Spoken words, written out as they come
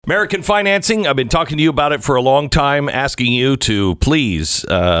American financing, I've been talking to you about it for a long time, asking you to please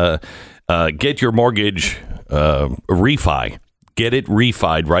get your mortgage refi. Get it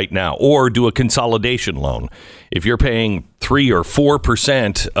refied right now, or do a consolidation loan. If you're paying 3 or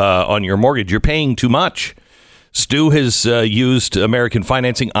 4% on your mortgage, you're paying too much. Stu has used American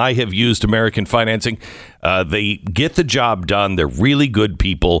financing. I have used American financing. They get the job done. They're really good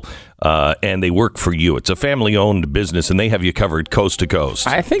people, and they work for you. It's a family-owned business, and they have you covered coast to coast.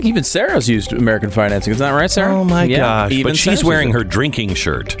 I think even Sarah's used American financing. Is that right, Sarah? Oh, my gosh. But she's wearing her drinking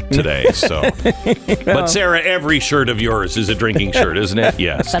shirt today. So, But, Sarah, every shirt of yours is a drinking shirt, isn't it?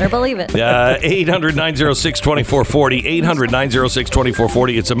 Yes. Better believe it. 800-906-2440.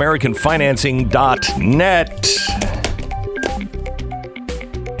 800-906-2440. It's AmericanFinancing.net.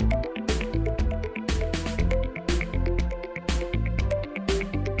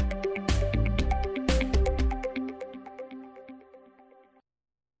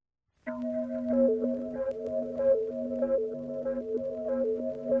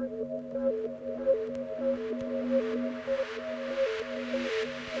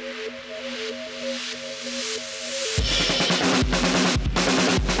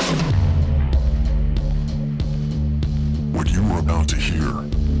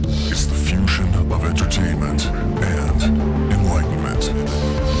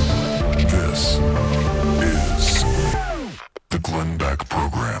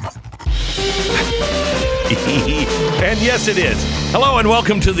 Yes, it is. Hello and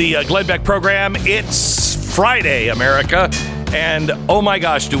welcome to the Glenn Beck program. It's Friday, America. And oh my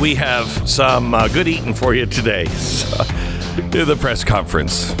gosh, do we have some good eating for you today. The press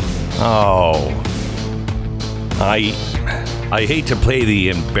conference. Oh, I hate to play the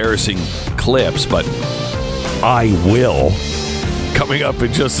embarrassing clips, but I will. Coming up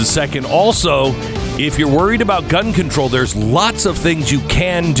in just a second. Also, if you're worried about gun control, there's lots of things you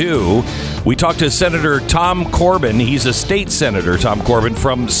can do. We talked to Senator Tom Corbin. He's a state senator, Tom Corbin,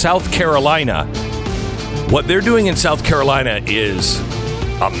 from South Carolina. What they're doing in South Carolina is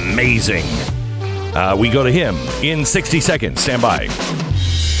amazing. We go to him in 60 seconds. Stand by.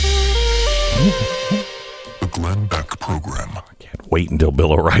 The Glenn Beck program. I can't wait until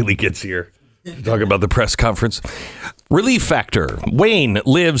Bill O'Reilly gets here. Talking about the press conference. Relief Factor. Wayne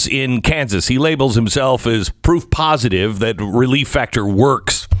lives in Kansas. He labels himself as proof positive that Relief Factor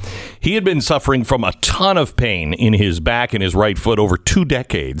works. He had been suffering from a ton of pain in his back and his right foot over 2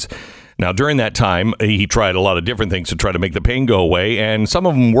 decades. Now, during that time, he tried a lot of different things to try to make the pain go away, and some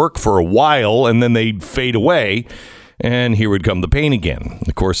of them work for a while, and then they'd fade away, and here would come the pain again.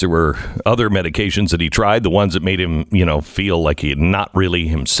 Of course, there were other medications that he tried, the ones that made him, feel like he not really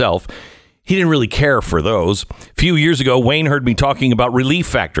himself. He didn't really care for those. A few years ago, Wayne heard me talking about Relief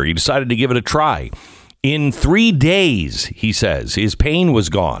Factor. He decided to give it a try. In 3 days, he says, his pain was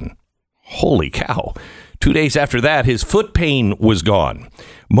gone. Holy cow. 2 days after that, his foot pain was gone.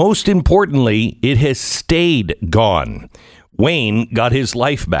 Most importantly, it has stayed gone. Wayne got his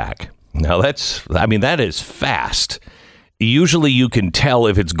life back. Now, that is fast. Usually you can tell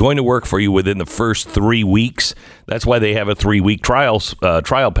if it's going to work for you within the first 3 weeks. That's why they have a 3-week trial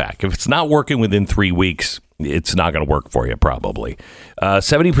pack. If it's not working within 3 weeks, it's not going to work for you, probably.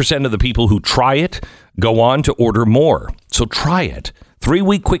 70% of the people who try it go on to order more. So try it.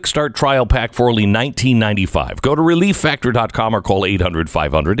 3-week quick start trial pack for only $19.95. Go to relieffactor.com or call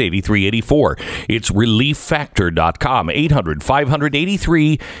 800-500-8384. It's relieffactor.com,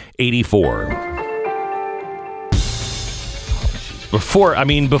 800-500-8384.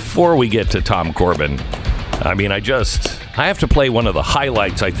 Before we get to Tom Corbin, I have to play one of the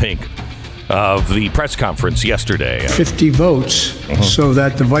highlights, I think, of the press conference yesterday. 50 votes so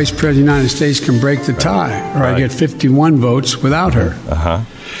that the Vice President of the United States can break the tie, or I get 51 votes without her.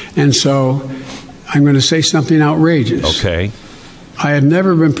 And so I'm going to say something outrageous. Okay. I have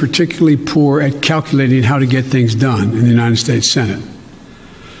never been particularly poor at calculating how to get things done in the United States Senate.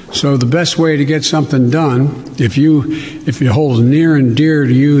 So the best way to get something done, if it holds near and dear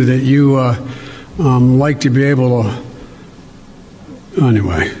to you that you like to be able to,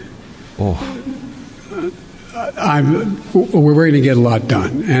 anyway. We're going to get a lot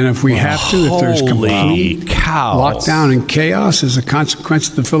done, and if we have to, if there's complete lockdown and chaos as a consequence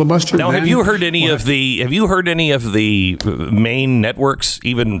of the filibuster. Now, have you heard any of the main networks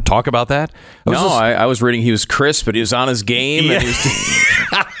even talk about that? I was reading he was crisp, but he was on his game. Yeah. And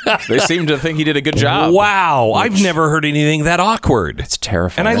they seem to think he did a good job. Wow, I've never heard anything that awkward. It's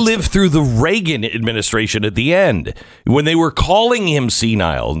terrifying. And I lived through the Reagan administration at the end when they were calling him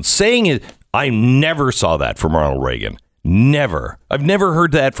senile and saying it. I never saw that from Ronald Reagan. Never. I've never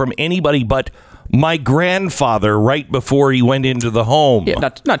heard that from anybody but my grandfather right before he went into the home. Yeah,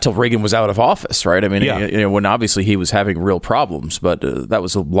 not till Reagan was out of office, right? I mean, Yeah. when obviously he was having real problems, but that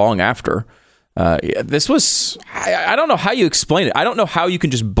was long after. This was, I don't know how you explain it. I don't know how you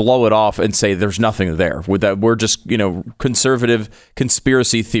can just blow it off and say there's nothing there. With that, we're just, conservative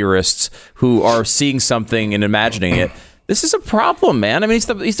conspiracy theorists who are seeing something and imagining it. This is a problem, man. I mean,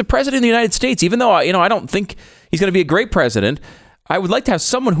 he's the president of the United States. Even though, I don't think he's going to be a great president, I would like to have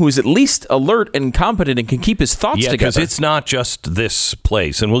someone who is at least alert and competent and can keep his thoughts together. Yeah, because it's not just this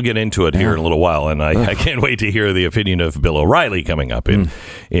place, and we'll get into it here in a little while. And I can't wait to hear the opinion of Bill O'Reilly coming up in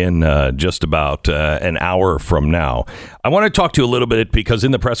just about an hour from now. I want to talk to you a little bit because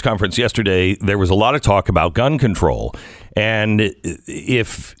in the press conference yesterday, there was a lot of talk about gun control. And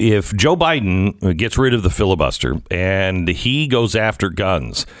if Joe Biden gets rid of the filibuster and he goes after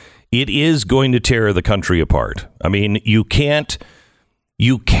guns, it is going to tear the country apart. I mean, you cannot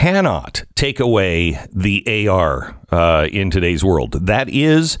take away the AR in today's world. That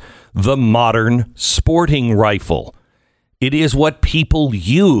is the modern sporting rifle. It is what people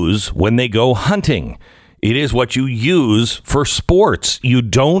use when they go hunting. It is what you use for sports. You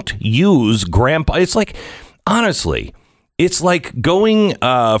don't use grandpa. It's like, honestly, it's like going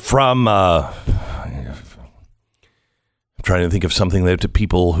from... I'm trying to think of something that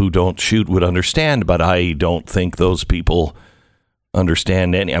people who don't shoot would understand, but I don't think those people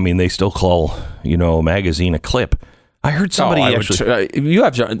understand any. I mean, they still call, a magazine a clip. I heard somebody you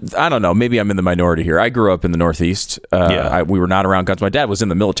have. I don't know. Maybe I'm in the minority here. I grew up in the Northeast. We were not around guns. My dad was in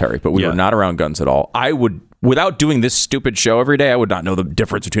the military, but we were not around guns at all. I would, without doing this stupid show every day, I would not know the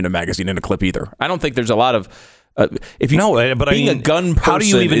difference between a magazine and a clip either. I don't think there's a lot of. If you know, but being a gun person, how do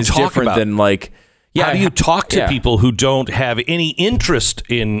you even is talk different about than like. Yeah, how do you talk to people who don't have any interest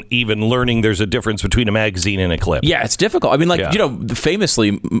in even learning there's a difference between a magazine and a clip? Yeah, it's difficult. I mean,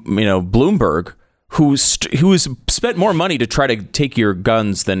 famously, Bloomberg, who's spent more money to try to take your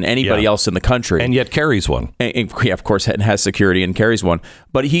guns than anybody else in the country. And yet carries one. And of course, and has security and carries one.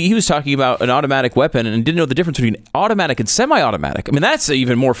 But he was talking about an automatic weapon and didn't know the difference between automatic and semi-automatic. I mean, that's an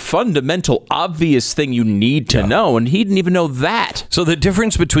even more fundamental, obvious thing you need to know. And he didn't even know that. So the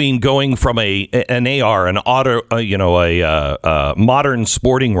difference between going from an AR, an a modern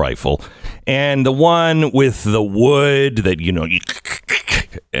sporting rifle, and the one with the wood that,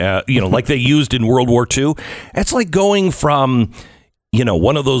 like they used in World War II, it's like going from,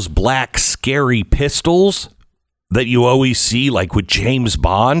 one of those black scary pistols that you always see, like with James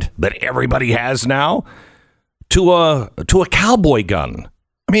Bond, that everybody has now, to a cowboy gun.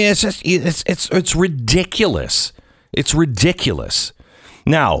 I mean, it's just it's ridiculous. It's ridiculous.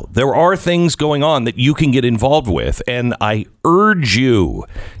 Now, there are things going on that you can get involved with, and I urge you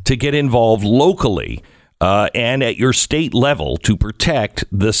to get involved locally and at your state level to protect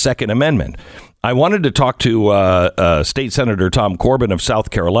the Second Amendment. I wanted to talk to State Senator Tom Corbin of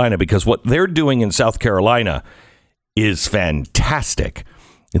South Carolina, because what they're doing in South Carolina is fantastic.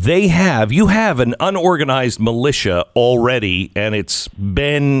 You have an unorganized militia already, and it's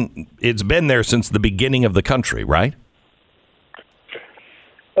been there since the beginning of the country, right?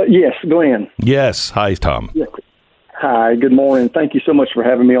 Yes, Glenn. Yes. Hi, Tom. Yes. Hi, good morning. Thank you so much for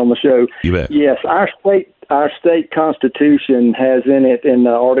having me on the show. You bet. Yes, our state constitution has in it, in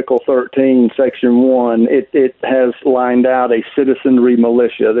Article 13, Section 1, it has lined out a citizenry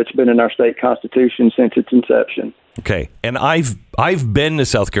militia that's been in our state constitution since its inception. Okay, and I've been to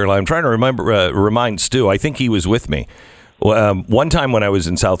South Carolina. I'm trying to remind Stu. I think he was with me. One time when I was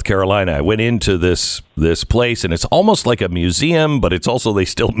in South Carolina, I went into this place, and it's almost like a museum, but it's also, they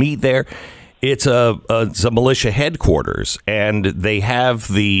still meet there. It's a militia headquarters, and they have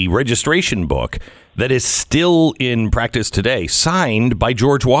the registration book that is still in practice today, signed by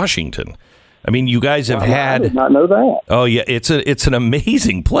George Washington. I mean, you guys have had... I did not know that. Oh, yeah, it's an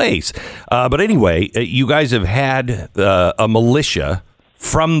amazing place. But anyway, you guys have had a militia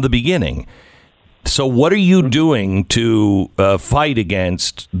from the beginning. So what are you doing to fight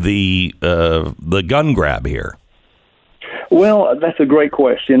against the gun grab here? Well, that's a great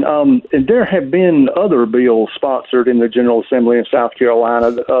question. There have been other bills sponsored in the General Assembly in South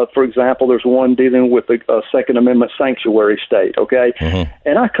Carolina. For example, there's one dealing with a Second Amendment sanctuary state, okay? Mm-hmm.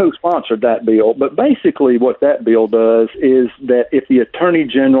 And I co-sponsored that bill. But basically what that bill does is that if the Attorney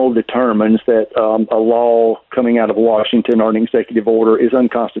General determines that a law coming out of Washington or an executive order is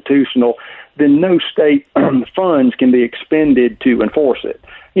unconstitutional, then no state funds can be expended to enforce it.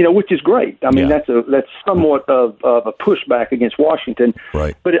 Which is great. I mean, that's somewhat of a pushback against Washington.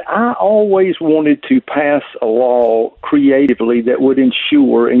 Right. But I always wanted to pass a law creatively that would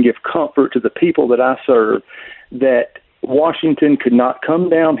ensure and give comfort to the people that I serve that Washington could not come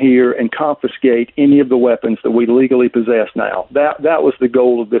down here and confiscate any of the weapons that we legally possess now. That was the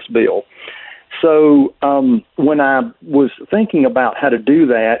goal of this bill. So when I was thinking about how to do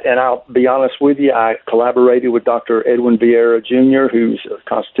that, and I'll be honest with you, I collaborated with Dr. Edwin Vieira Jr., who's a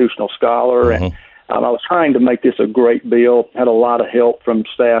constitutional scholar, Mm-hmm. and I was trying to make this a great bill, had a lot of help from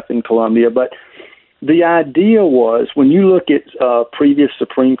staff in Columbia. But the idea was, when you look at previous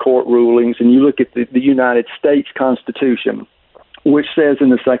Supreme Court rulings and you look at the United States Constitution, which says in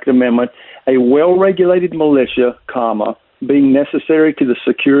the Second Amendment, a well-regulated militia, comma, being necessary to the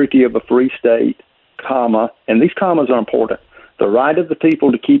security of a free state, comma, and these commas are important, the right of the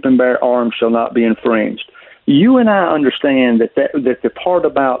people to keep and bear arms shall not be infringed. You and I understand that the part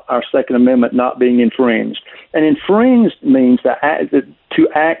about our Second Amendment not being infringed, and infringed means to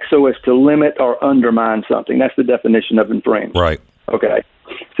act so as to limit or undermine something. That's the definition of infringed. Right. Okay.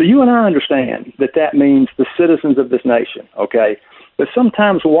 So you and I understand that means the citizens of this nation, okay? But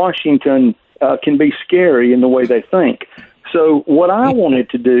sometimes Washington can be scary in the way they think. So what I wanted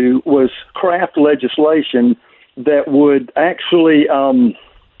to do was craft legislation that would actually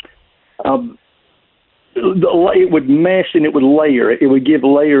it would mesh and it would layer. It would give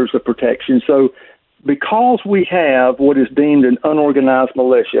layers of protection. So because we have what is deemed an unorganized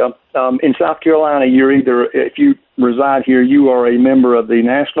militia, in South Carolina, you're either, if you reside here, you are a member of the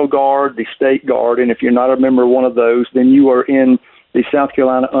National Guard, the State Guard, and if you're not a member of one of those, then you are in the South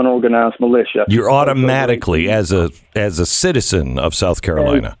Carolina unorganized militia. You're automatically, as a citizen of South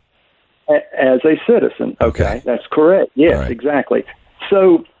Carolina. As a citizen, okay. That's correct. Yes, right. Exactly.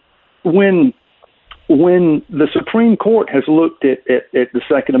 So when the Supreme Court has looked at the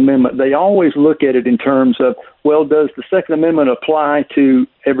Second Amendment, they always look at it in terms of, well, does the Second Amendment apply to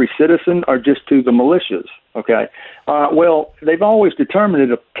every citizen or just to the militias? Okay. Well, they've always determined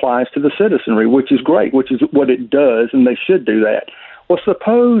it applies to the citizenry, which is great, which is what it does, and they should do that. Well,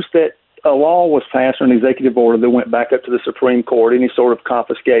 suppose that a law was passed or an executive order that went back up to the Supreme Court, any sort of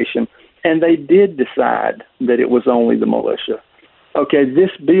confiscation, and they did decide that it was only the militia. Okay,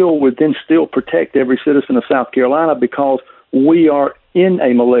 this bill would then still protect every citizen of South Carolina because we are in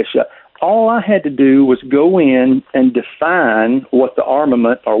a militia. All I had to do was go in and define what the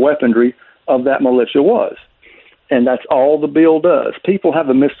armament or weaponry of that militia was. And that's all the bill does. People have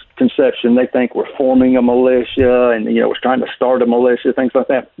a misconception. They think we're forming a militia and, we're trying to start a militia, things like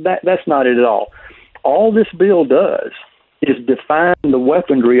that. That's not it at all. All this bill does is define the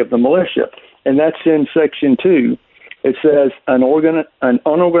weaponry of the militia. And that's in Section 2. It says an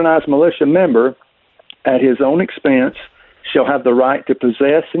unorganized militia member at his own expense shall have the right to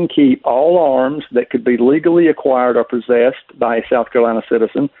possess and keep all arms that could be legally acquired or possessed by a South Carolina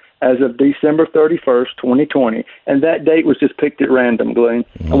citizen as of December 31st, 2020. And that date was just picked at random, Glenn.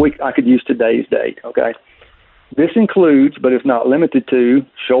 Mm-hmm. I could use today's date, okay? This includes, but is not limited to,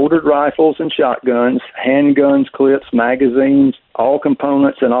 shouldered rifles and shotguns, handguns, clips, magazines, all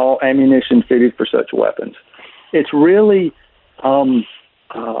components, and all ammunition fitted for such weapons. It's really a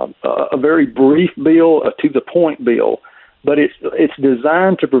very brief bill, a to-the-point bill, but it's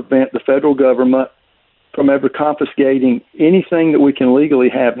designed to prevent the federal government from ever confiscating anything that we can legally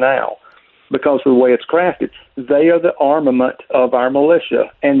have now because of the way it's crafted. They are the armament of our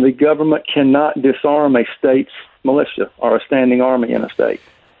militia, and the government cannot disarm a state's militia or a standing army in a state.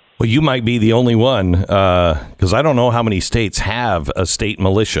 Well, you might be the only one, because I don't know how many states have a state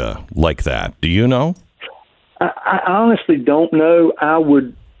militia like that. Do you know? I honestly don't know. I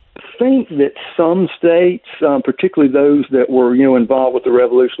would think that some states, particularly those that were, involved with the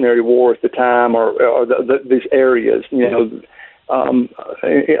Revolutionary War at the time, or these areas, along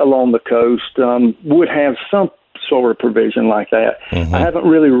the coast, would have some sort of provision like that. Mm-hmm. I haven't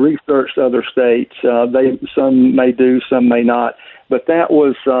really researched other states. Some may do, some may not. But that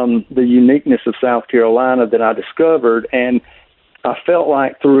was the uniqueness of South Carolina that I discovered, and I felt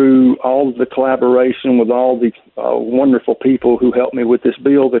like through all of the collaboration with all the wonderful people who helped me with this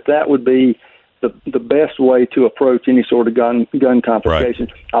bill, that would be the best way to approach any sort of gun confiscation.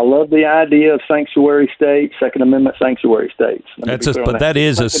 Right. I love the idea of sanctuary states, Second Amendment sanctuary states. That's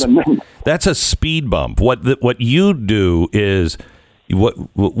a speed bump. What you do is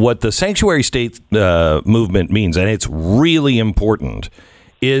what the sanctuary state movement means, and it's really important,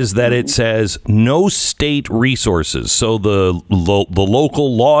 is that it says no state resources. So the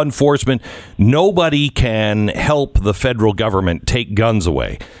local law enforcement, nobody can help the federal government take guns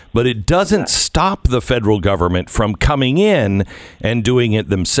away. But it doesn't stop the federal government from coming in and doing it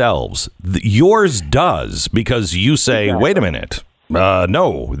themselves. Yours does, because you say, wait a minute.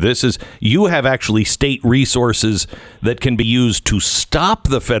 No, you have actually state resources that can be used to stop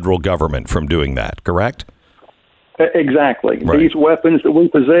the federal government from doing that, correct? Exactly. Right. These weapons that we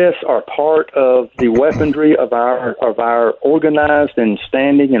possess are part of the weaponry of our organized and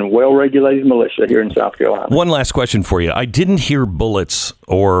standing and well-regulated militia here in South Carolina. One last question for you. I didn't hear bullets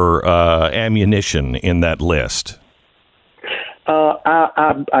or ammunition in that list.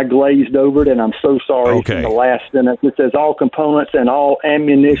 I glazed over it, and I'm so sorry. Okay. In the last sentence, it says all components and all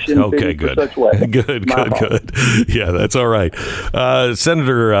ammunition. Okay, good. For such weapons. Good. Yeah, that's all right.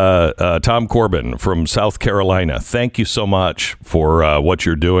 Senator Tom Corbin from South Carolina, thank you so much for what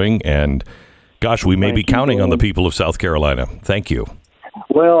you're doing. And gosh, we may be counting on the people of South Carolina. Thank you.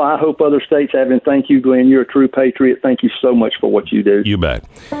 Well, I hope other states have, and thank you, Glenn. You're a true patriot. Thank you so much for what you do. You bet.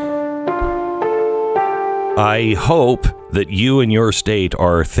 I hope that you and your state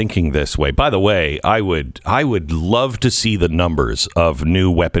are thinking this way. By the way, I would love to see the numbers of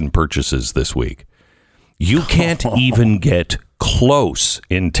new weapon purchases this week. You can't even get close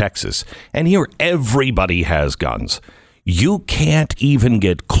in Texas. And here everybody has guns. You can't even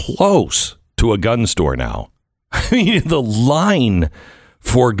get close to a gun store now. I mean, the line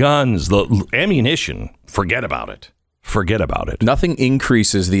for guns, the ammunition, forget about it. Forget about it. Nothing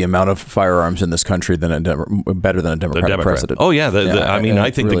increases the amount of firearms in this country than better than a Democratic president. Oh yeah,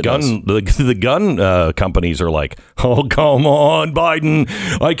 I think really the gun companies are like, oh come on, Biden,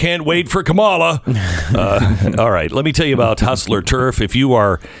 I can't wait for Kamala. All right, let me tell you about Hustler Turf. If you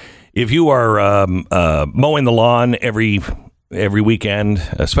are mowing the lawn every weekend,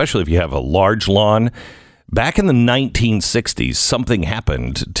 especially if you have a large lawn, back in the 1960s, something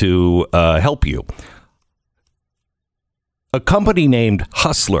happened to help you. A company named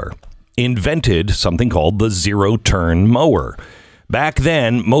Hustler invented something called the zero-turn mower. Back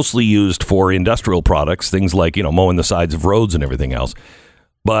then, mostly used for industrial products, things like, mowing the sides of roads and everything else.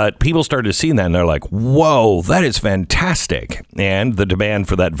 But people started seeing that and they're like, whoa, that is fantastic. And the demand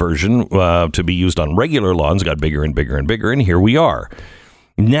for that version to be used on regular lawns got bigger and bigger and bigger. And here we are.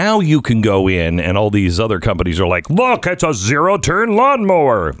 Now you can go in and all these other companies are like, look, it's a zero-turn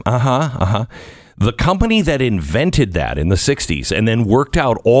lawnmower. The company that invented that in the 60s and then worked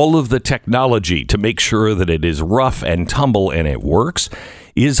out all of the technology to make sure that it is rough and tumble and it works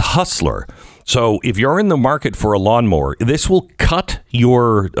is Hustler. So if you're in the market for a lawnmower, this will cut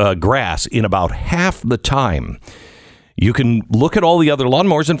your grass in about half the time. You can look at all the other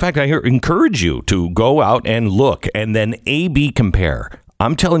lawnmowers. In fact, I encourage you to go out and look and then A/B compare.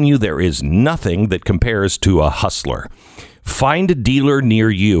 I'm telling you, there is nothing that compares to a Hustler. Find a dealer near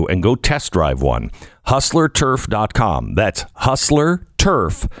you and go test drive one. HustlerTurf.com. That's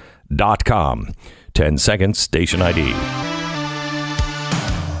HustlerTurf.com. 10 seconds, station ID.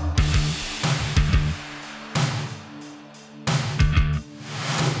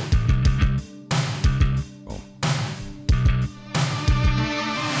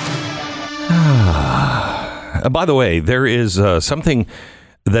 By the way, there is something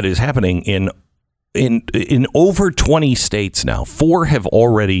that is happening in over 20 states now. 4 have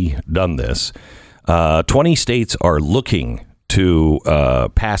already done this. 20 states are looking to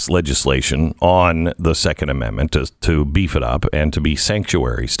pass legislation on the Second Amendment to beef it up and to be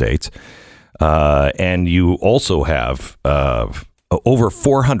sanctuary states. And you also have over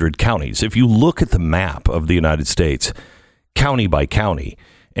 400 counties. If you look at the map of the United States, county by county,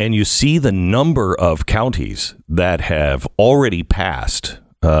 and you see the number of counties that have already passed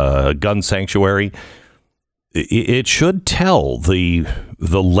gun sanctuary, it should tell the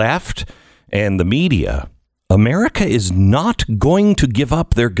left and the media, America is not going to give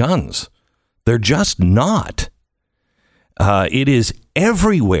up their guns. They're just not. It is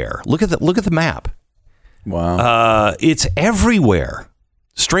everywhere. Look at the map. Wow. It's everywhere.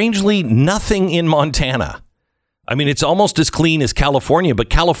 Strangely, nothing in Montana. I mean, it's almost as clean as California, but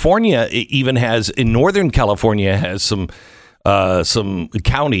California even has, in Northern California, has some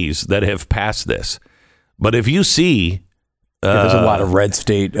counties that have passed this. But if you see, there's a lot of red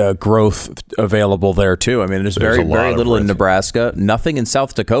state growth available there too. I mean, there's very little in Nebraska, nothing in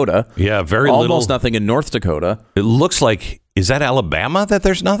South Dakota. Yeah, very almost little. Nothing in North Dakota. It looks like, is that Alabama that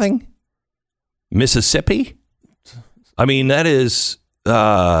there's nothing? Mississippi? I mean, that's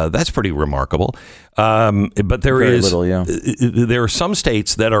pretty remarkable. But there Very is little, yeah. There are some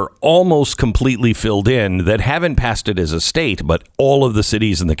states that are almost completely filled in that haven't passed it as a state, but all of the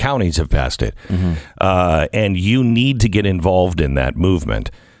cities and the counties have passed it. Mm-hmm. And you need to get involved in that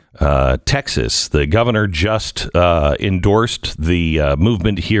movement. Texas, the governor just endorsed the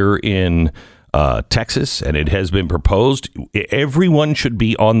movement here in Texas, and it has been proposed. Everyone should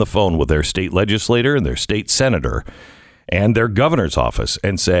be on the phone with their state legislator and their state senator and their governor's office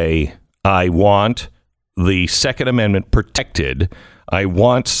and say, I want the Second Amendment protected. I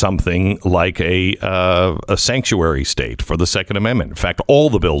want something like a sanctuary state for the Second Amendment. In fact, all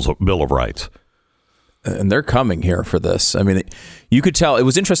the Bill of Rights. And they're coming here for this. I mean, you could tell. It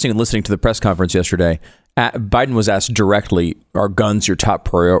was interesting listening to the press conference yesterday. Biden was asked directly, are guns your top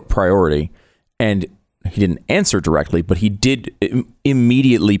priority? And he didn't answer directly, but he did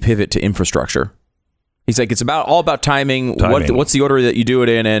immediately pivot to infrastructure. He's like, it's all about timing. What's the order that you do it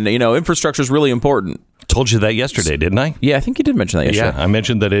in? And, infrastructure is really important. Told you that yesterday, didn't I? Yeah, I think you did mention that yesterday. Yeah, I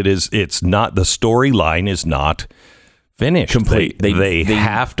mentioned that it's not, the storyline is not finished. Complete. They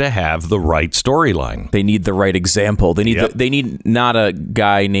have to have the right storyline. They need the right example. They need they need not a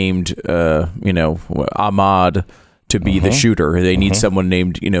guy named Ahmad to be the shooter. They need someone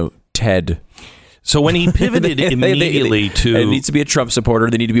named Ted. So when he pivoted immediately to... It needs to be a Trump supporter.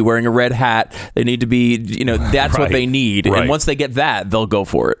 They need to be wearing a red hat. They need to be, that's what they need. Right. And once they get that, they'll go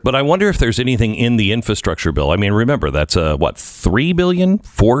for it. But I wonder if there's anything in the infrastructure bill. I mean, remember, that's $3 billion?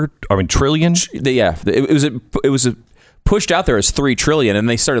 Trillion? Yeah. It was pushed out there as $3 trillion, and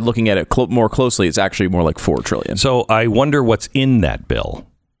they started looking at it more closely. It's actually more like $4 trillion. So I wonder what's in that bill.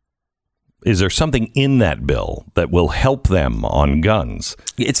 Is there something in that bill that will help them on guns?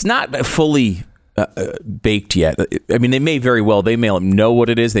 It's not fully... baked yet. I mean, they may know what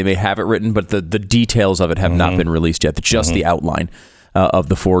it is. They may have it written, but the details of it have not been released yet. Just the outline of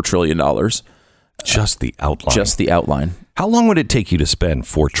the $4 trillion. Just the outline. Just the outline. How long would it take you to spend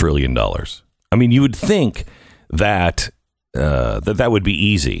 $4 trillion? I mean, you would think that that would be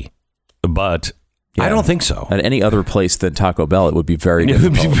easy, but I don't think so. At any other place than Taco Bell, it would be very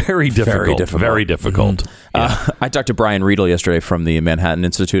difficult. It would be very difficult. Very difficult. Mm-hmm. Yeah. I talked to Brian Riedel yesterday from the Manhattan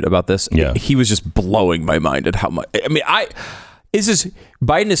Institute about this. Yeah. He was just blowing my mind at how much. I mean,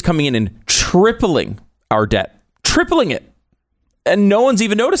 Biden is coming in and tripling our debt. Tripling it. And no one's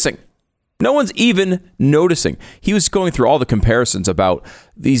even noticing. No one's even noticing. He was going through all the comparisons about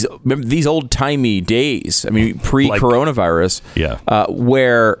these old-timey days. I mean, pre-coronavirus,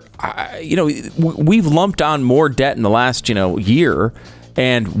 where we've lumped on more debt in the last year,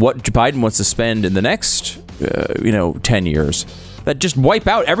 and what Biden wants to spend in the next 10 years. That just wipe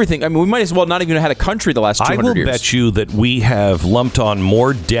out everything. I mean, we might as well not even have had a country the last 200 years. I will bet you that we have lumped on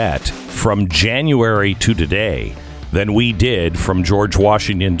more debt from January to today than we did from George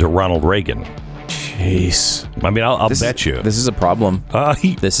Washington to Ronald Reagan. Jeez. I mean, I'll bet you. This is a problem.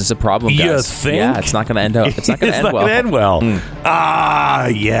 This is a problem, guys. You think? Yeah, it's not going to end up. It's not going to end well. It's not going to end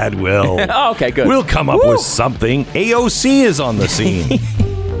well. Yeah, it will. Oh, okay, good. We'll come up with something. AOC is on the scene.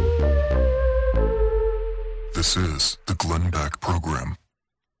 This is the Glenn Beck Program.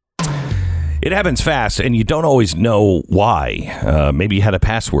 It happens fast, and you don't always know why. Maybe you had a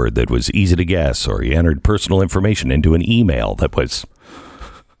password that was easy to guess, or you entered personal information into an email that was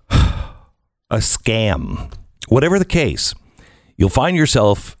a scam. Whatever the case, you'll find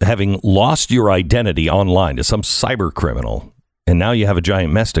yourself having lost your identity online to some cyber criminal, and now you have a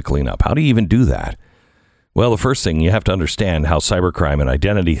giant mess to clean up. How do you even do that? Well, the first thing, you have to understand how cybercrime and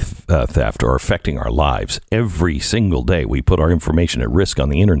identity theft are affecting our lives. Every single day, we put our information at risk on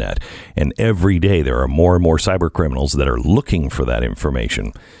the internet, and every day there are more and more cybercriminals that are looking for that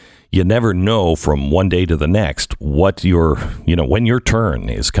information. You never know from one day to the next what when your turn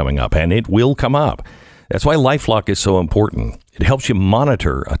is coming up, and it will come up. That's why LifeLock is so important. It helps you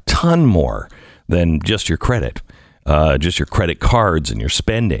monitor a ton more than just your credit. Just your credit cards and your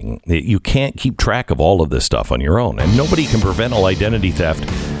spending. You can't keep track of all of this stuff on your own, and nobody can prevent all identity theft.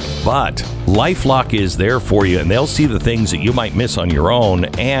 But LifeLock is there for you, and they'll see the things that you might miss on your own,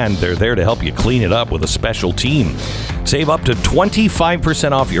 and they're there to help you clean it up with a special team. Save up to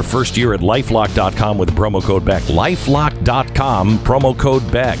 25% off your first year at LifeLock.com with the promo code BECK. LifeLock.com, promo code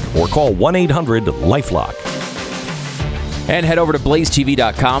BECK, or call 1-800-LifeLock. And head over to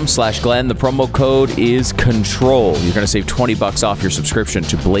blazetv.com/Glenn. The promo code is CONTROL. You're going to save $20 off your subscription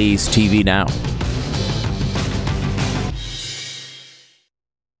to Blaze TV now.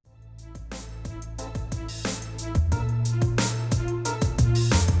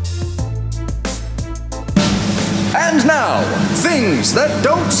 And now, Things That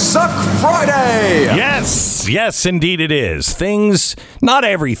Don't Suck Friday. Yes, indeed it is. Not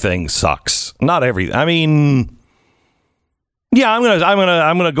everything sucks. I mean... Yeah, I'm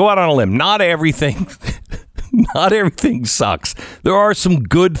gonna go out on a limb. Not everything sucks. There are some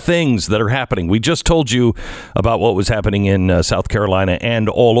good things that are happening. We just told you about what was happening in South Carolina and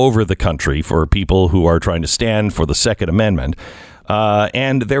all over the country for people who are trying to stand for the Second Amendment.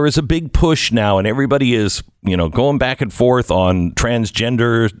 And there is a big push now, and everybody is, going back and forth on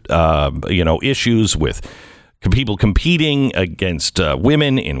transgender, issues with people competing against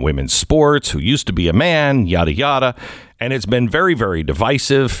women in women's sports who used to be a man, yada, yada. And it's been very, very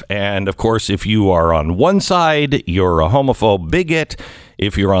divisive. And of course, if you are on one side, you're a homophobe bigot.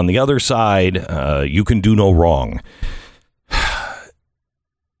 If you're on the other side, you can do no wrong.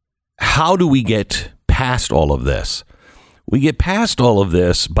 How do we get past all of this? We get past all of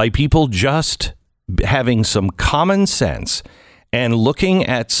this by people just having some common sense and looking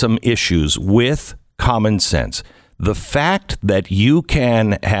at some issues with common sense. The fact that you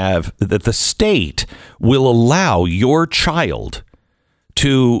can have, that the state will allow your child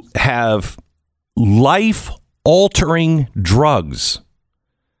to have life-altering drugs.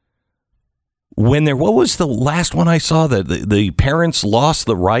 When what was the last one I saw that the parents lost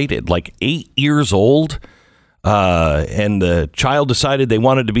the right at like 8 years old, and the child decided they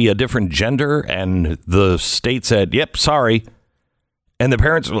wanted to be a different gender, and the state said, "Yep, sorry," and the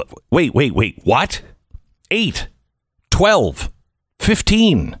parents, wait, what? 8, 12,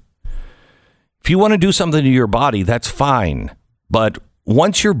 15. If you want to do something to your body, that's fine. But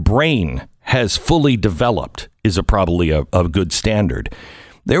once your brain has fully developed is probably a good standard.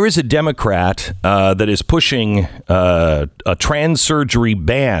 There is a Democrat that is pushing a trans surgery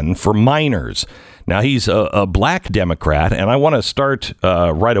ban for minors. Now, he's a black Democrat, and I want to start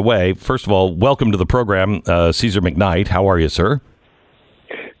right away. First of all, welcome to the program, Cezar McKnight. How are you, sir?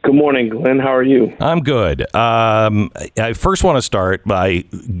 Good morning, Glenn. How are you? I'm good. I first want to start by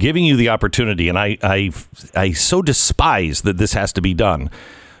giving you the opportunity, and I so despise that this has to be done,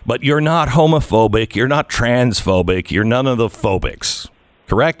 but you're not homophobic, you're not transphobic, you're none of the phobics,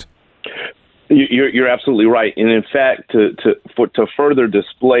 correct? You're absolutely right. And in fact, to further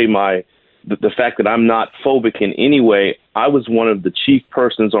display the fact that I'm not phobic in any way, I was one of the chief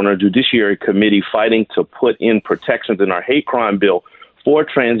persons on our Judiciary Committee fighting to put in protections in our hate crime bill for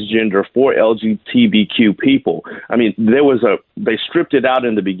transgender, for LGBTQ people. I mean, they stripped it out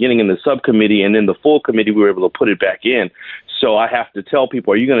in the beginning in the subcommittee, and in the full committee, we were able to put it back in. So I have to tell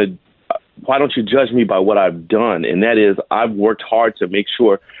people, why don't you judge me by what I've done? And that is, I've worked hard to make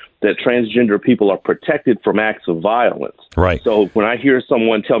sure that transgender people are protected from acts of violence. Right. So when I hear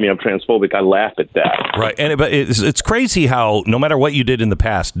someone tell me I'm transphobic, I laugh at that. Right. And it's crazy how no matter what you did in the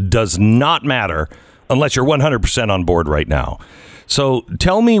past does not matter unless you're 100% on board right now. So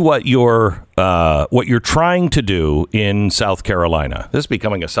tell me what you're trying to do in South Carolina. This is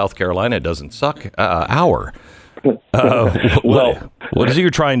becoming a South Carolina doesn't suck hour. What is it you're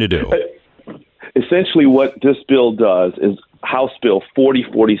trying to do? Essentially, what this bill does is House Bill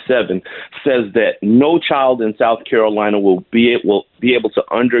 4047 says that no child in South Carolina will be able to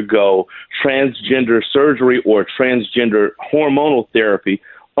undergo transgender surgery or transgender hormonal therapy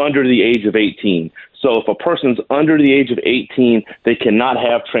under the age of 18. So if a person's under the age of 18, they cannot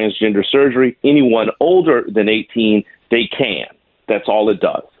have transgender surgery. Anyone older than 18, they can. That's all it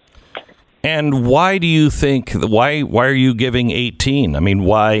does. And why do you think, why are you giving 18? I mean,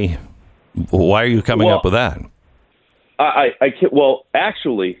 why are you coming up with that?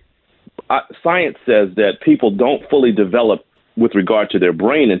 Actually, science says that people don't fully develop with regard to their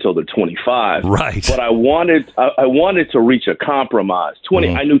brain until they're 25. Right. But I wanted to reach a compromise.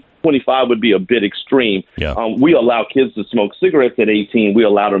 I knew 25 would be a bit extreme. Yeah. We allow kids to smoke cigarettes at 18. We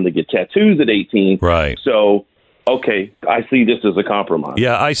allow them to get tattoos at 18. Right. So, okay, I see this as a compromise.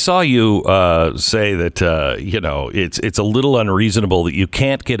 Yeah, I saw you say that, it's a little unreasonable that you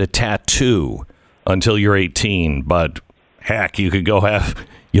can't get a tattoo until you're 18, but heck, you could go have,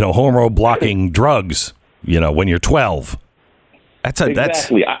 hormone blocking drugs, when you're 12.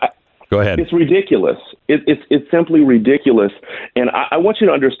 Exactly. Go ahead. It's ridiculous. It's simply ridiculous. And I want you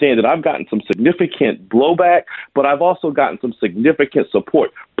to understand that I've gotten some significant blowback, but I've also gotten some significant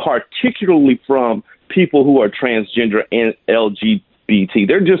support, particularly from people who are transgender and LGBT.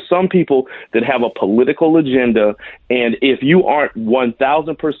 There are just some people that have a political agenda, and if you aren't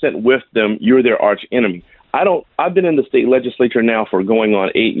 1,000% with them, you're their arch enemy. I've been in the state legislature now for going on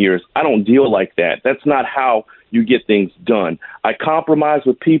 8 years. I don't deal like that. That's not how you get things done. I compromise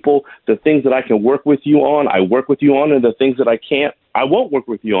with people. The things that I can work with you on, I work with you on, and the things that I can't, I won't work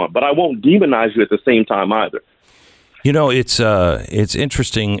with you on. But I won't demonize you at the same time either. It's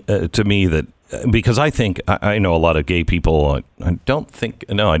interesting to me that because I think I know a lot of gay people. I don't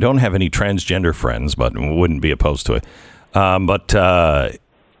have any transgender friends, but wouldn't be opposed to it.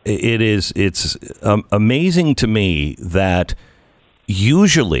 It's amazing to me that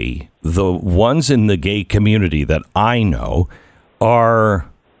usually the ones in the gay community that I know are,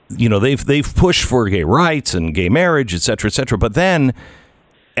 they've pushed for gay rights and gay marriage, et cetera, et cetera. But then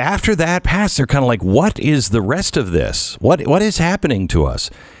after that passed, they're kind of like, what is the rest of this? What is happening to us?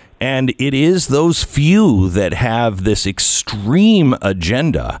 And it is those few that have this extreme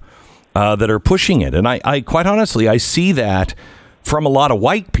agenda that are pushing it. And I quite honestly, I see that from a lot of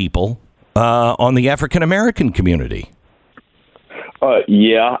white people on the African American community.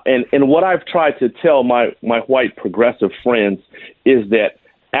 Yeah, and what I've tried to tell my white progressive friends is that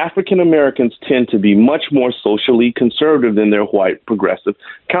African Americans tend to be much more socially conservative than their white progressive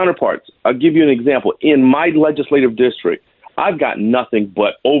counterparts. I'll give you an example. In my legislative district, I've got nothing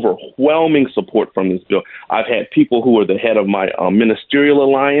but overwhelming support from this bill. I've had people who are the head of my ministerial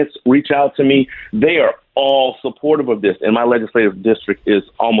alliance reach out to me. They are all supportive of this, and my legislative district is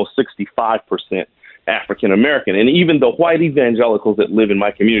almost 65% African American. And even the white evangelicals that live in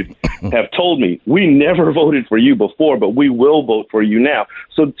my community have told me, we never voted for you before, but we will vote for you now.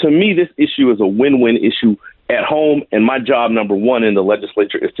 So to me, this issue is a win-win issue at home, and my job number one in the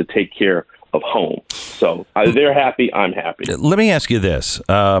legislature is to take care of home. So they're happy, I'm happy. Let me ask you this.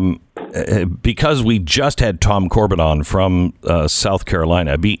 Because we just had Tom Corbin on from South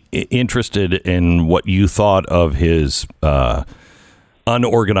Carolina, I'd be interested in what you thought of his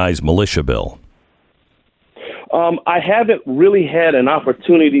unorganized militia bill. I haven't really had an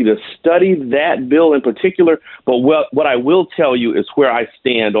opportunity to study that bill in particular, but what I will tell you is where I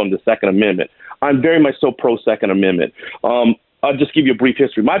stand on the Second Amendment. I'm very much so pro-Second Amendment. I'll just give you a brief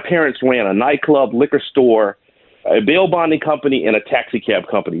history. My parents ran a nightclub, liquor store, a bail bonding company, and a taxi cab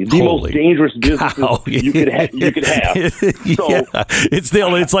company. The most dangerous businesses you could have. So, yeah.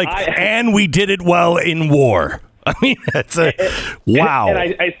 It's like, and we did it while in war. I mean, that's wow. And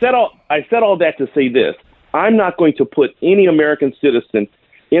I said all that to say this. I'm not going to put any American citizen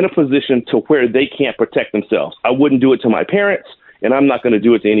in a position to where they can't protect themselves. I wouldn't do it to my parents, and I'm not going to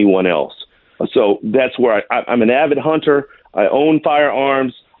do it to anyone else. So that's where I'm an avid hunter. I own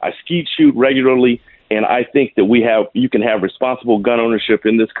firearms. I skeet shoot regularly, and I think that you can have responsible gun ownership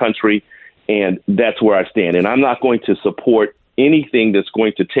in this country, and that's where I stand. And I'm not going to support anything that's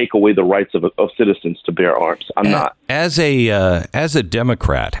going to take away the rights of citizens to bear arms. I'm not. As a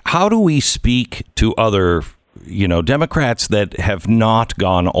Democrat, how do we speak to other, Democrats that have not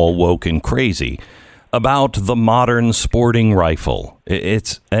gone all woke and crazy about the modern sporting rifle?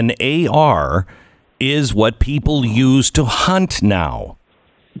 It's an AR is what people use to hunt now.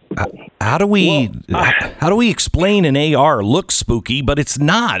 How do we explain an AR looks spooky, but it's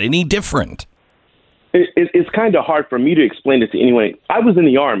not any different? It's kind of hard for me to explain it to anyone. I was in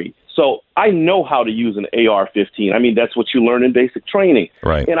the Army, so I know how to use an AR-15. I mean, that's what you learn in basic training.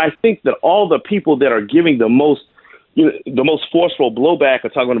 Right. And I think that all the people that are giving the most forceful blowback are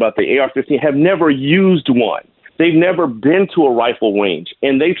talking about the AR-15 have never used one. They've never been to a rifle range,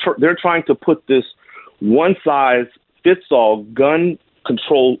 and they're trying to put this one-size-fits-all gun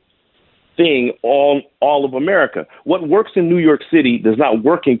control thing on all of America. What works in New York City does not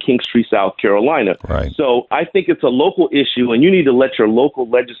work in Kingstree, South Carolina. Right. So I think it's a local issue, and you need to let your local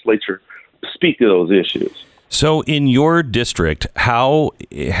legislature speak to those issues. So in your district, how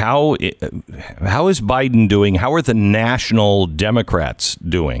is Biden doing? How are the national Democrats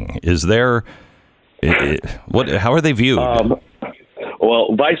doing? Is there how are they viewed?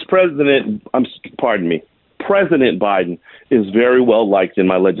 Well, President Biden is very well liked in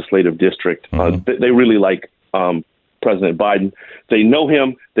my legislative district. They really like President Biden. They know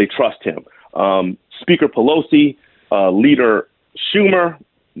him. They trust him. Speaker Pelosi, Leader Schumer,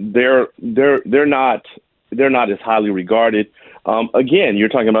 they're not as highly regarded. Again, you're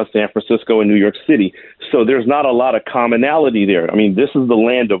talking about San Francisco and New York City, so there's not a lot of commonality there. I mean, this is the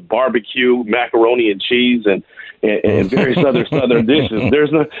land of barbecue, macaroni and cheese, and various other southern dishes.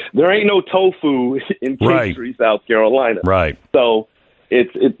 There ain't no tofu in Kingstree, South Carolina. Right. So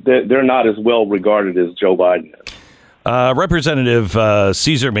they're not as well regarded as Joe Biden is. Representative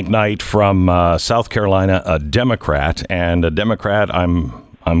Cezar McKnight from South Carolina, a Democrat, and a Democrat.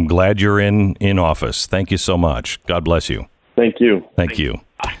 I'm glad you're in office. Thank you so much. God bless you. Thank you. Thank you.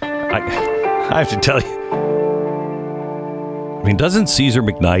 I have to tell you. I mean, doesn't Cezar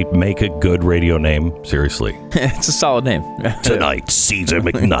McKnight make a good radio name? Seriously. It's a solid name. Tonight, Cezar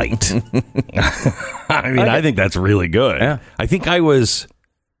McKnight. I mean, I think that's really good. Yeah. I think I was...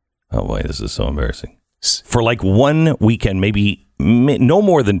 Oh, boy, this is so embarrassing. For like one weekend, maybe no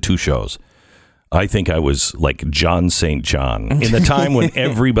more than 2 shows, I think I was like John St. John in the time when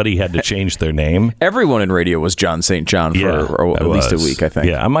everybody had to change their name. Everyone in radio was John St. John for at least a week, I think.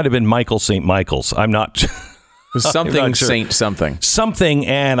 Yeah, I might have been Michael St. Michael's. I'm not... Something sure. Saint something,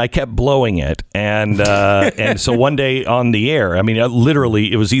 and I kept blowing it, and so one day on the air, I mean,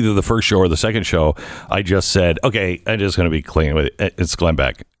 literally, it was either the first show or the second show. I just said, "Okay, I'm just going to be clean with it. It's Glenn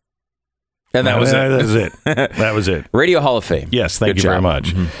Beck," and that was it. That was it. That was it. Radio Hall of Fame. Yes, thank you very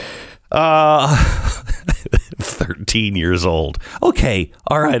much. 13 years old. Okay.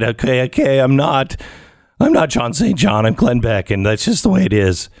 All right. Okay. I'm not John St. John. I'm Glenn Beck, and that's just the way it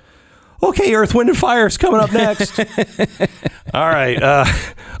is. Okay, Earth, Wind, and Fire is coming up next. All right.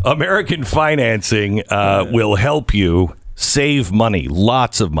 American Financing will help you save money,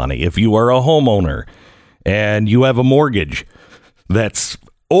 lots of money. If you are a homeowner and you have a mortgage that's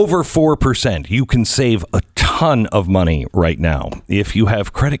over 4%, you can save a ton of money right now. If you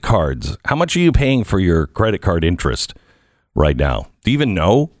have credit cards, how much are you paying for your credit card interest right now? Do you even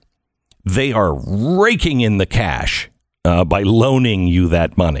know? They are raking in the cash by loaning you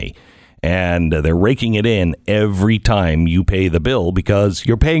that money. And they're raking it in every time you pay the bill because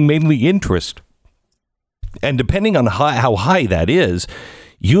you're paying mainly interest. And depending on how high that is,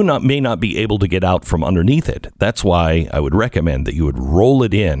 you may not be able to get out from underneath it. That's why I would recommend that you would roll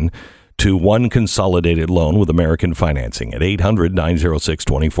it in to one consolidated loan with American Financing at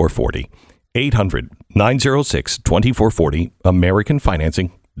 800-906-2440. 800-906-2440,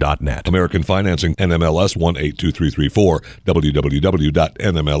 AmericanFinancing.net. American Financing, NMLS 182334,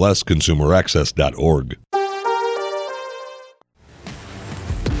 www.nmlsconsumeraccess.org.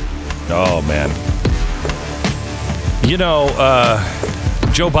 Oh, man. You know,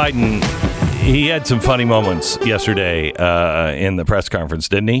 Joe Biden, he had some funny moments yesterday in the press conference,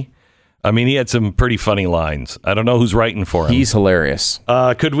 didn't he? I mean, he had some pretty funny lines. I don't know who's writing for him. He's hilarious.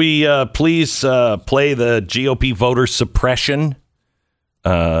 Could we please play the GOP voter suppression?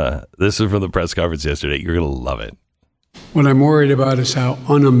 This is from the press conference yesterday. You're going to love it. What I'm worried about is how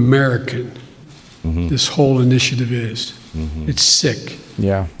un-American this whole initiative is. It's sick.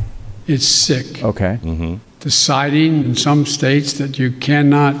 Yeah. It's sick. Okay. Deciding in some states that you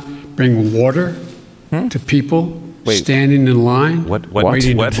cannot bring water to people standing in line,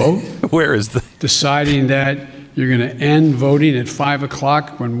 waiting to vote. Where is the... Deciding that you're going to end voting at 5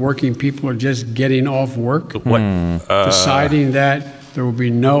 o'clock when working people are just getting off work. Deciding that there will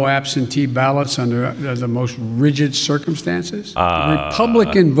be no absentee ballots under the most rigid circumstances. The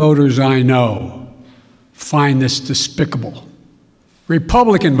Republican voters I know find this despicable.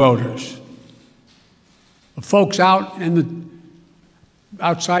 Republican voters, the folks out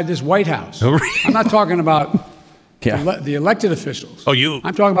outside this White House. I'm not talking about the elected officials.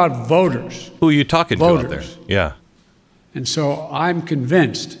 I'm talking about voters. Who are you talking to out there? Yeah. And so I'm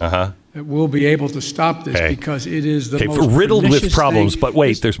convinced that we'll be able to stop this because it is the most riddled with problems. thing. But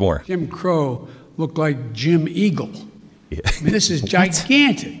wait, there's more. Jim Crow looked like Jim Eagle. I mean, this is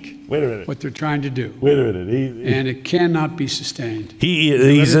gigantic. Wait a minute. What they're trying to do. Wait a minute. And it cannot be sustained.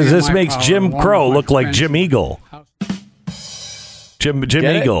 He says this makes Jim Crow look like Jim Eagle. Jim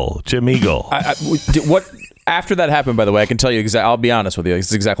Eagle. Jim Eagle. What? After that happened, by the way, I can tell you I'll be honest with you. This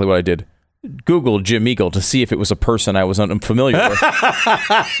is exactly what I did. Googled Jim Eagle to see if it was a person I was unfamiliar with.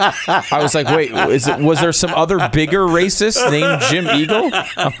 I was like, wait, was there some other bigger racist named Jim Eagle?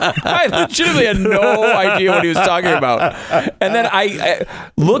 I legitimately had no idea what he was talking about. And then I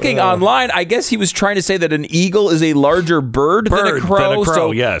looking online, I guess he was trying to say that an eagle is a larger bird than a crow. So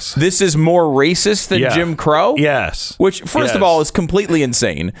yes. This is more racist than Jim Crow? Yes. Which, first of all, is completely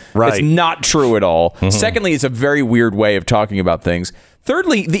insane. Right. It's not true at all. Secondly, it's a very weird way of talking about things.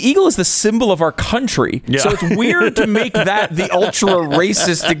 Thirdly, the eagle is the symbol of our country. Yeah. So it's weird to make that the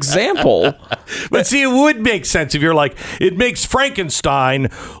ultra-racist example. But see, it would make sense if you're like, it makes Frankenstein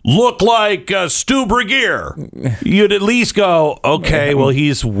look like Stu Bregeer. You'd at least go, okay, well,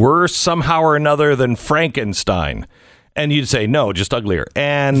 he's worse somehow or another than Frankenstein. And you'd say, no, just uglier.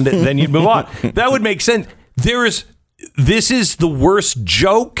 And then you'd move on. That would make sense. This is the worst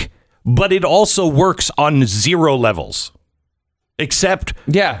joke, but it also works on zero levels. Except,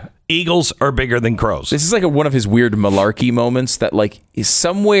 eagles are bigger than crows. This is like one of his weird malarkey moments that, like, is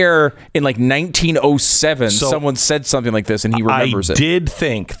somewhere in, like, 1907, someone said something like this, and he remembers it. I did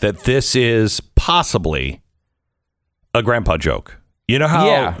think that this is possibly a grandpa joke. You know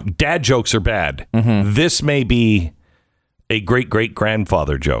how dad jokes are bad? This may be a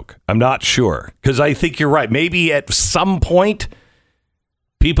great-great-grandfather joke. I'm not sure, because I think you're right. Maybe at some point,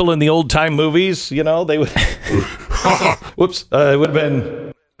 people in the old-time movies, you know, they would... Whoops. It would have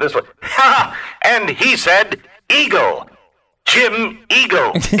been this one. And he said, Eagle. Jim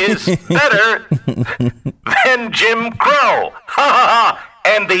Eagle is better than Jim Crow.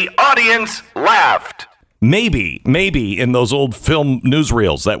 And the audience laughed. Maybe in those old film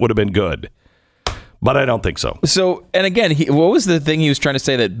newsreels, that would have been good. But I don't think so. So, and again, what was the thing he was trying to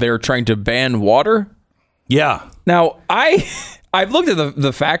say, that they're trying to ban water? Yeah. Now, I've looked at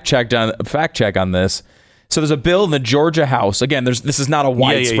the fact check on this. So there's a bill in the Georgia House. Again, this is not a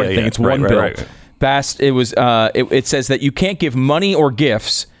widespread thing. It's one bill. Passed. It was. It says that you can't give money or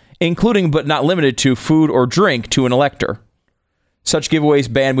gifts including but not limited to food or drink to an elector. Such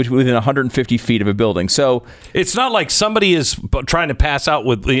giveaways banned within 150 feet of a building. So it's not like somebody is trying to pass out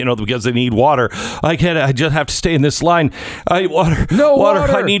with, because they need water. I just have to stay in this line. I need water. No water.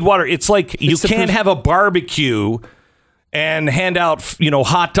 I need water. It's like you can't have a barbecue and hand out,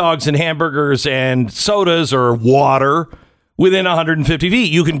 hot dogs and hamburgers and sodas or water within 150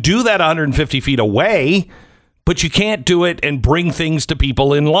 feet. You can do that 150 feet away, but you can't do it and bring things to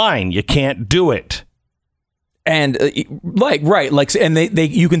people in line. You can't do it. And and they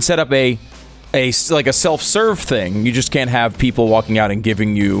you can set up a self-serve thing. You just can't have people walking out and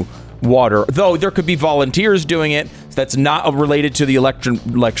giving you water. Though there could be volunteers doing it. That's not related to the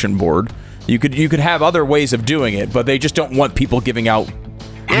election board. You could have other ways of doing it, but they just don't want people giving out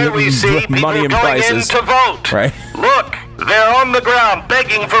Here we see money people and going prices. in to vote. Right? Look, they're on the ground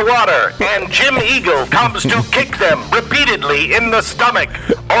begging for water, and Jim Eagle comes to kick them repeatedly in the stomach,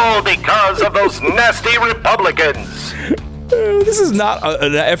 all because of those nasty Republicans. This is not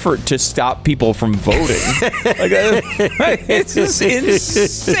an effort to stop people from voting. It's just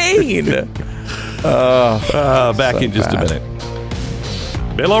insane. Back in just a minute.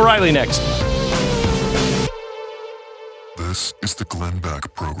 Bill O'Reilly next. This is the Glenn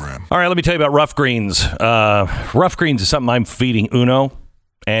Beck Program. All right, let me tell you about Rough Greens. Rough Greens is something I'm feeding Uno,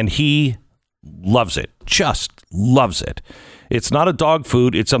 and he loves it, just loves it. It's not a dog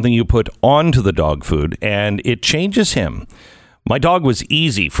food. It's something you put onto the dog food, and it changes him. My dog was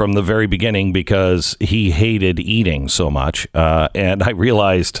easy from the very beginning because he hated eating so much, and I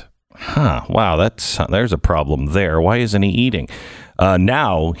realized, wow, there's a problem there. Why isn't he eating?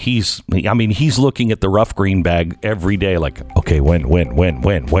 Now he's looking at the Rough Green bag every day like, okay, when?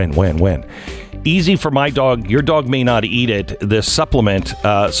 Easy for my dog. Your dog may not eat it, this supplement,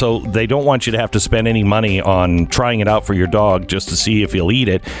 so they don't want you to have to spend any money on trying it out for your dog just to see if he'll eat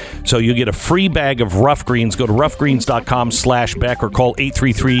it. So you get a free bag of Rough Greens. Go to roughgreens.com/Beck or call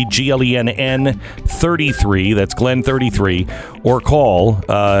 833-GLENN33. That's Glenn33. Or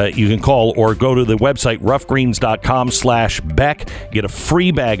you can call or go to the website roughgreens.com/Beck. Get a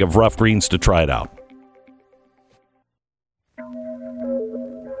free bag of Rough Greens to try it out.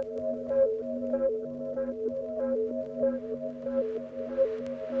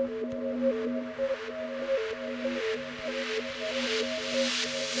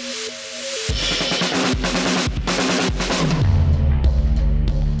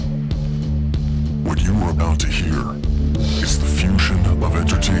 To hear is the fusion of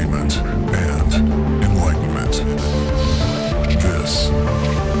entertainment and enlightenment. This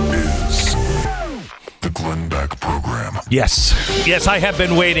is the Glenn Beck Program. Yes, I have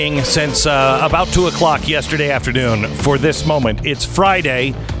been waiting since about 2 o'clock yesterday afternoon for this moment. It's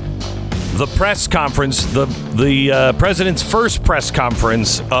Friday. The press conference, the president's first press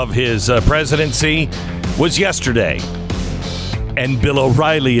conference of his presidency was yesterday. And Bill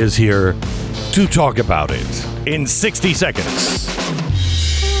O'Reilly is here to talk about it in 60 seconds.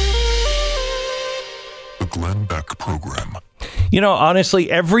 The Glenn Beck Program. Honestly,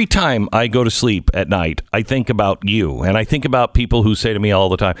 every time I go to sleep at night, I think about you. And I think about people who say to me all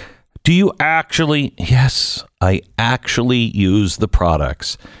the time, do you actually? Yes, I actually use the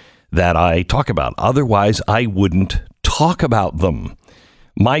products that I talk about. Otherwise, I wouldn't talk about them.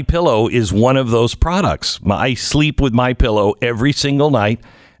 My Pillow is one of those products. I sleep with My Pillow every single night.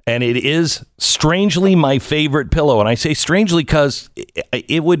 And it is strangely my favorite pillow. And I say strangely because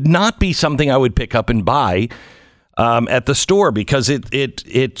it would not be something I would pick up and buy at the store because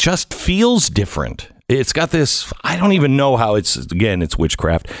it just feels different. It's got this, I don't even know how it's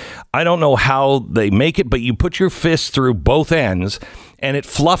witchcraft. I don't know how they make it, but you put your fist through both ends and it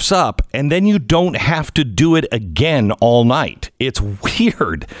fluffs up and then you don't have to do it again all night. It's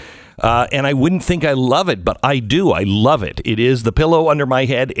weird. And I wouldn't think I love it, but I do. I love it. It is the pillow under my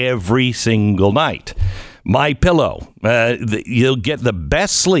head every single night. My Pillow. You'll get the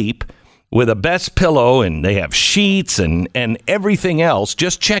best sleep with a best pillow, and they have sheets and everything else.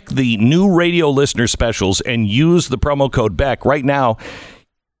 Just check the new radio listener specials and use the promo code Beck. Right now,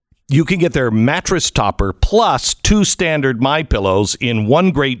 you can get their mattress topper plus 2 standard My Pillows in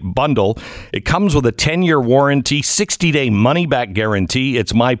one great bundle. It comes with a 10-year warranty, 60-day money-back guarantee.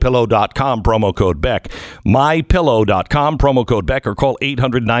 It's MyPillow.com, promo code Beck. MyPillow.com, promo code Beck, or call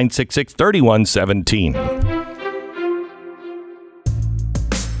 800-966-3117.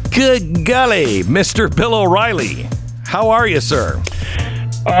 Good golly, Mr. Bill O'Reilly. How are you, sir?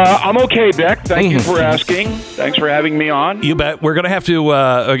 I'm okay, Beck. Thank you for asking. Thanks for having me on. You bet. We're gonna have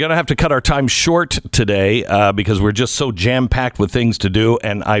to cut our time short today because we're just so jam packed with things to do.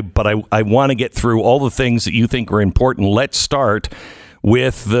 And I want to get through all the things that you think are important. Let's start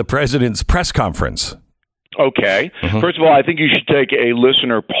with the president's press conference. Okay. First of all, I think you should take a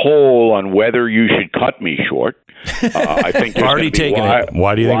listener poll on whether you should cut me short. I think there's already taken it.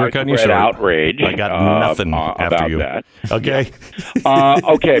 Why do you think we're cutting you short? Outrage. I got nothing after about you. That. Okay.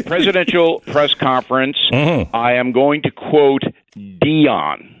 Okay. Presidential press conference. I am going to quote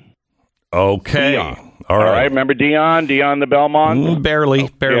Dion. Okay. Dion. All right. Remember Dion the Belmont? Barely,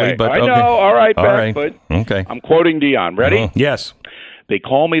 but I okay. know. All right, All right. but okay. I'm quoting Dion. Ready? Yes. They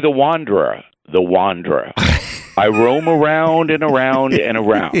call me the Wanderer. The Wanderer. I roam around and around and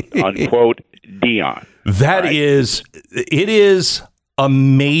around. Unquote, Dion. It is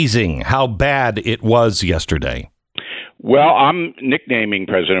amazing how bad it was yesterday. Well, I'm nicknaming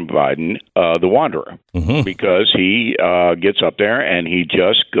President Biden the Wanderer because he gets up there and he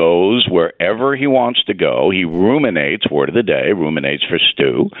just goes wherever he wants to go. He ruminates, word of the day, ruminates for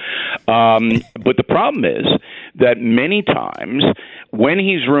stew. But the problem is that many times when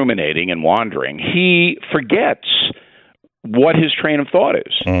he's ruminating and wandering, he forgets what his train of thought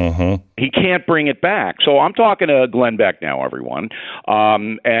is. He can't bring it back. So I'm talking to Glenn Beck now, everyone,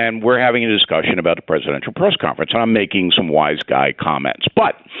 and we're having a discussion about the presidential press conference, and I'm making some wise guy comments.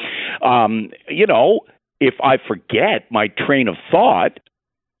 But, if I forget my train of thought,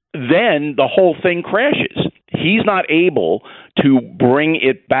 then the whole thing crashes. He's not able to bring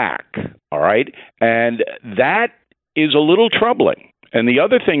it back, all right? And that is a little troubling. And the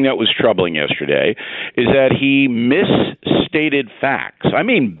other thing that was troubling yesterday is that he misstated facts. I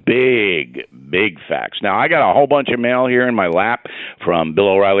mean, big facts. Now, I got a whole bunch of mail here in my lap from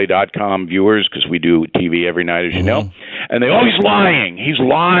BillO'Reilly.com viewers because we do TV every night, as you know. And they, he's lying. He's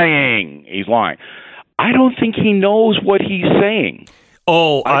lying. He's lying. I don't think he knows what he's saying.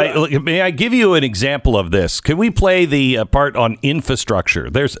 May I give you an example of this? Can we play the part on infrastructure?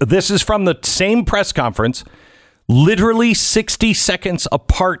 This is from the same press conference, literally 60 seconds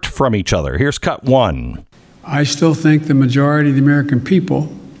apart from each other. Here's cut one. I still think the majority of the American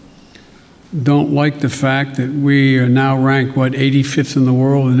people don't like the fact that we are now ranked, 85th in the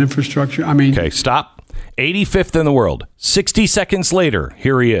world in infrastructure? Okay, stop. 85th in the world. 60 seconds later,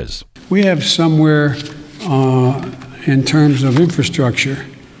 here he is. We have somewhere in terms of infrastructure,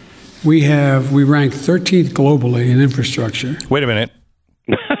 we rank 13th globally in infrastructure. Wait a minute.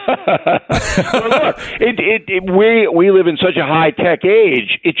 Well, look, we live in such a high-tech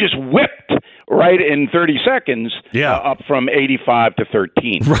age, it just whipped right in 30 seconds up from 85 to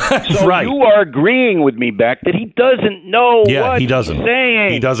 13. So you are agreeing with me, Beck, that he doesn't know what he's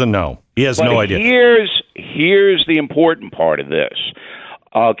saying. He doesn't know. He has no idea. Here's the important part of this,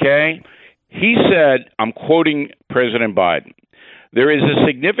 okay? He said, I'm quoting President Biden, there is a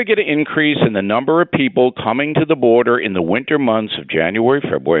significant increase in the number of people coming to the border in the winter months of January,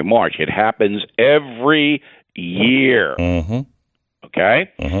 February, March. It happens every year. Okay?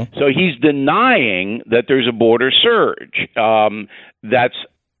 So he's denying that there's a border surge. That's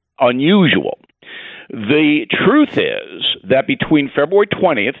unusual. The truth is that between February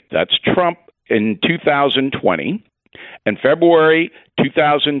 20th, that's Trump in 2020, and February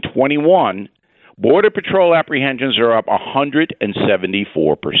 2021, Border Patrol apprehensions are up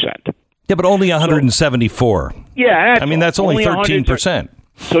 174%. Yeah, but only 174. Yeah, that's only 13%.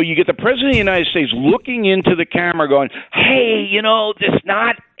 So you get the President of the United States looking into the camera going, hey, there's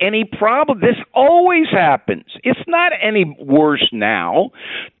not any problem. This always happens. It's not any worse now.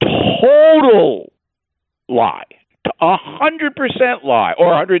 Total lie. 100% lie,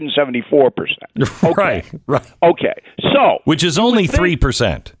 or 174%. Okay. Right. Okay. So, which is only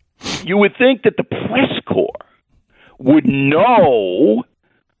 3%. You would think that the press corps would know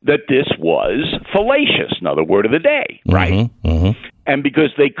that this was fallacious, another word of the day, right? And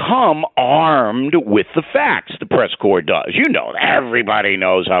because they come armed with the facts, the press corps does. Everybody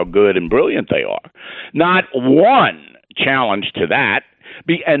knows how good and brilliant they are. Not one challenge to that,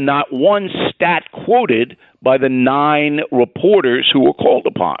 and not one stat quoted by the 9 reporters who were called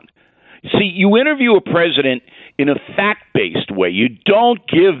upon. See, you interview a president in a fact-based way. You don't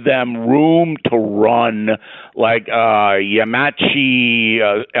give them room to run like Yamachi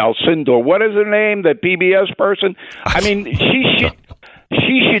Alcindor. What is her name? The PBS person?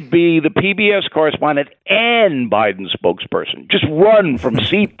 She should be the PBS correspondent and Biden spokesperson. Just run from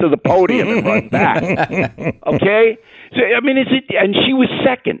seat to the podium and run back. Okay? So, and she was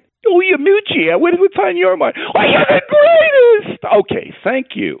second. Oh, Yamachi, what's on your mind? Oh, you're the greatest. Okay,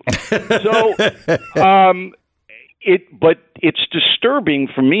 thank you. So, but it's disturbing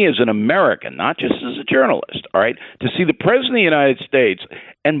for me as an American, not just as a journalist, all right, to see the President of the United States,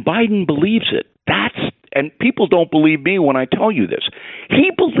 and Biden believes it. And people don't believe me when I tell you this.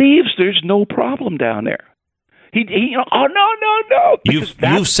 He believes there's no problem down there. Oh no.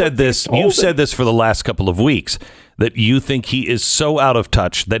 You've said this. You've said this for the last couple of weeks, that you think he is so out of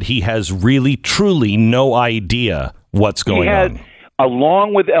touch that he has really, truly no idea what's going on.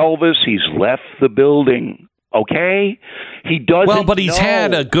 Along with Elvis, he's left the building. Okay, he doesn't. Well, but he's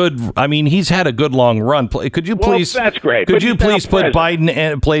had a good. I mean, he's had a good long run. Could you please? That's great. Could you please put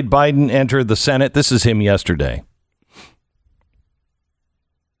Biden enter the Senate? This is him yesterday.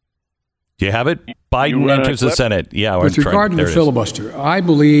 Do you have it? Biden enters the Senate. Yeah. With regard to the filibuster, I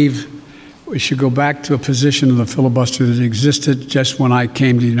believe we should go back to a position of the filibuster that existed just when I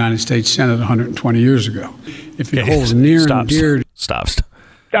came to the United States Senate 120 years ago. If it holds near and dear. Stop.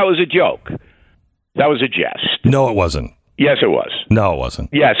 That was a joke. That was a jest. No, it wasn't. Yes, it was. No, it wasn't.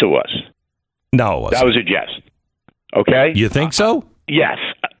 Yes, it was. No, it wasn't. That was a jest. Okay? You think so? Yes.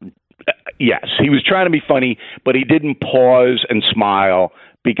 Yes. He was trying to be funny, but he didn't pause and smile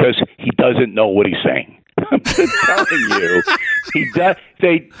because he doesn't know what he's saying. I'm just telling you. He does.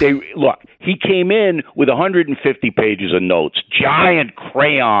 Look. He came in with 150 pages of notes, giant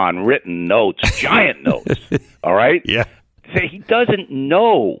crayon written notes, giant notes. All right. Yeah. He doesn't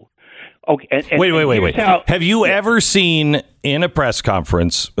know. Okay. And wait. Have you ever seen in a press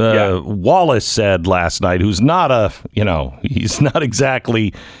conference? Wallace said last night, who's not he's not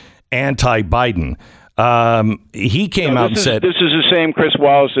exactly anti-Biden. He came out and said, "This is the same Chris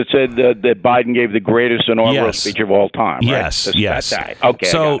Wallace that said that Biden gave the greatest inaugural speech of all time." Right? Yes. Okay.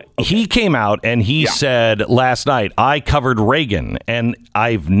 So he came out and he said last night, "I covered Reagan, and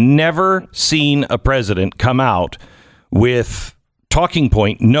I've never seen a president come out with talking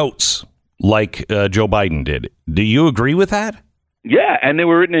point notes like Joe Biden did." Do you agree with that? Yeah, and they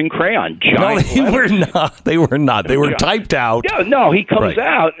were written in crayon. No, they were not. They were not. They were typed out. Yeah, no, he comes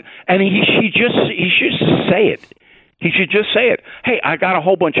out and he should just say it. He should just say it. Hey, I got a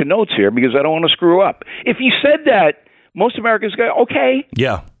whole bunch of notes here because I don't want to screw up. If he said that, most Americans go, okay.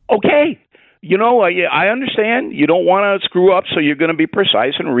 Yeah. Okay. You know, I understand you don't want to screw up, so you're going to be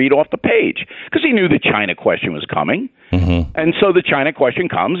precise and read off the page. Because he knew the China question was coming. Mm-hmm. And so the China question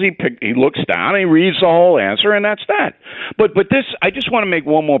comes, he looks down, he reads the whole answer, and that's that. But this, I just want to make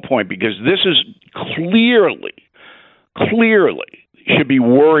one more point, because this is clearly should be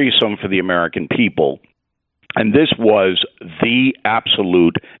worrisome for the American people. And this was the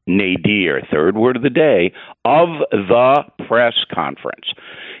absolute nadir, third word of the day, of the press conference.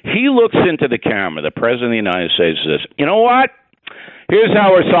 He looks into the camera, the President of the United States says, you know what? Here's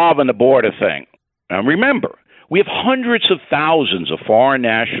how we're solving the border thing. Now remember, we have hundreds of thousands of foreign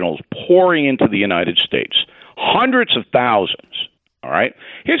nationals pouring into the United States. Hundreds of thousands. All right?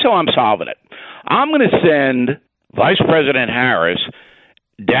 Here's how I'm solving it. I'm going to send Vice President Harris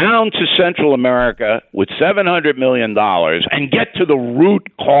down to Central America with $700 million and get to the root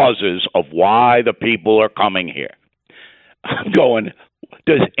causes of why the people are coming here. I'm going,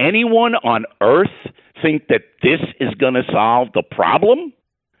 does anyone on earth think that this is going to solve the problem?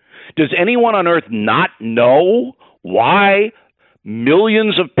 Does anyone on earth not know why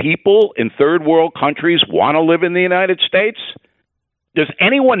millions of people in third world countries want to live in the United States? Does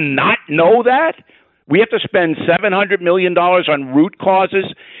anyone not know that? We have to spend $700 million on root causes.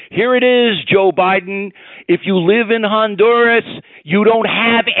 Here it is, Joe Biden. If you live in Honduras, you don't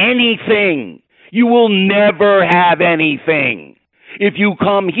have anything. You will never have anything. If you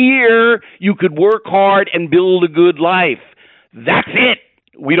come here, you could work hard and build a good life. That's it.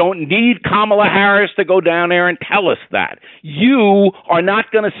 We don't need Kamala Harris to go down there and tell us that. You are not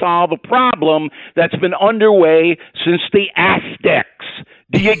going to solve a problem that's been underway since the Aztecs.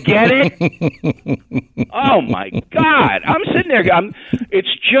 Do you get it? Oh, my God. I'm sitting there.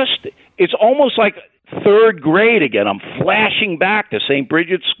 It's almost like third grade again. I'm flashing back to St.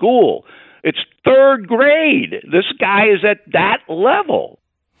 Bridget's School. It's third grade. This guy is at that level.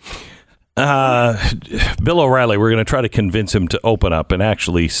 Bill O'Reilly, we're going to try to convince him to open up and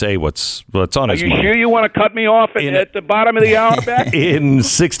actually say what's on his mind. Are you sure you want to cut me off at the bottom of the hour, Beck? In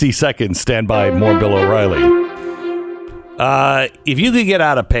 60 seconds, stand by. More Bill O'Reilly. If you could get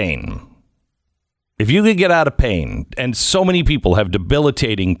out of pain, and so many people have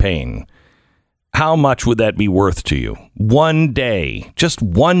debilitating pain, how much would that be worth to you? One day, just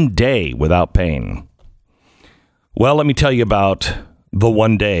one day without pain. Well, let me tell you about the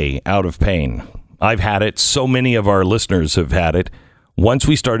one day out of pain. I've had it. So many of our listeners have had it. Once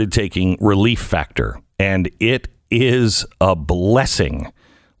we started taking Relief Factor, and it is a blessing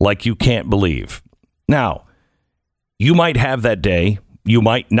like you can't believe. Now, you might have that day. You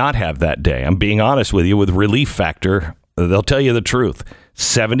might not have that day. I'm being honest with you. With Relief Factor, they'll tell you the truth.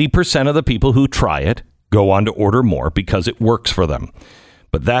 70% of the people who try it go on to order more because it works for them.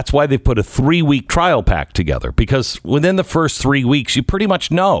 But that's why they've put a 3-week trial pack together, because within the first 3 weeks, you pretty much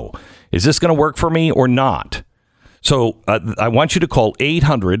know, is this going to work for me or not? So I want you to call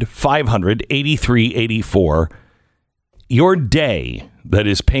 800-500-8384. Your day that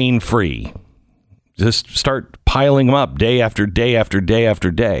is pain-free. Just start piling them up day after day after day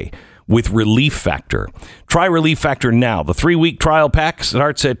after day with Relief Factor. Try Relief Factor now. The 3-week trial pack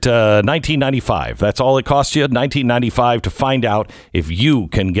starts at $19.95. That's all it costs you, $19.95, to find out if you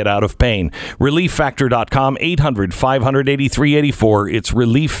can get out of pain. ReliefFactor.com, 800-500-8384. It's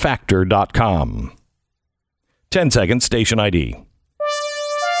ReliefFactor.com. 10 seconds, station ID.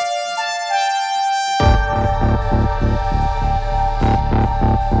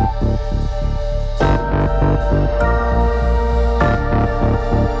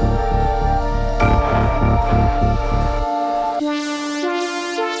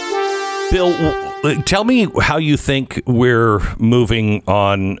 Bill, tell me how you think we're moving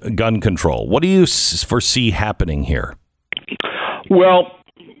on gun control. What do you foresee happening here? Well,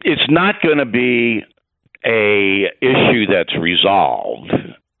 it's not going to be a issue that's resolved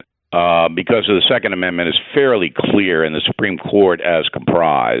because of the Second Amendment is fairly clear, and the Supreme Court, as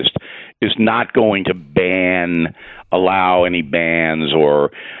comprised, is not going to allow any bans or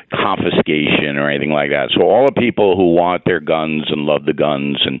confiscation or anything like that. So all the people who want their guns and love the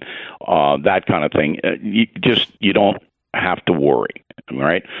guns and that kind of thing, you don't have to worry,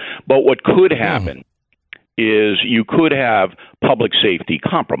 right? But what could happen is you could have public safety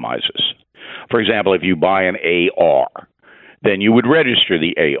compromises. For example, if you buy an AR, then you would register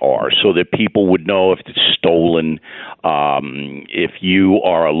the AR so that people would know if it's stolen. If you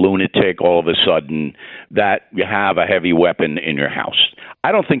are a lunatic, all of a sudden, that you have a heavy weapon in your house.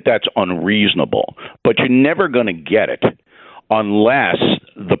 I don't think that's unreasonable, but you're never going to get it unless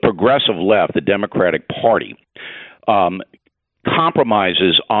the progressive left, the Democratic Party,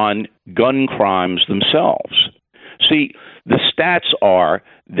 compromises on gun crimes themselves. See, the stats are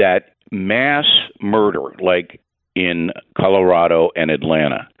that mass murder, like in Colorado and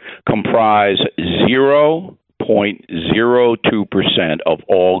Atlanta, comprise 0.02% of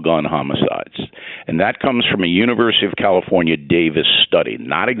all gun homicides. And that comes from a University of California Davis study,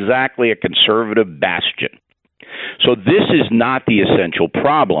 not exactly a conservative bastion. So this is not the essential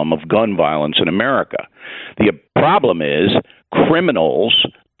problem of gun violence in America. The problem is criminals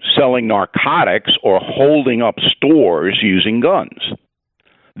selling narcotics or holding up stores using guns.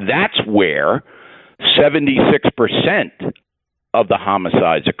 That's where 76% of the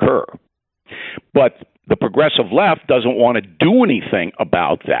homicides occur. But the progressive left doesn't want to do anything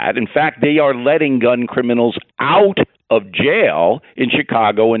about that. In fact, they are letting gun criminals out of jail in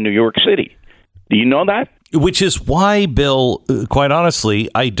Chicago and New York City. Do you know that? Which is why, Bill, quite honestly,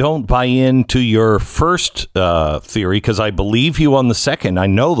 I don't buy into your first theory, because I believe you on the second. I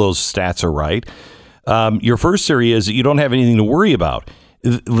know those stats are right. Your first theory is that you don't have anything to worry about.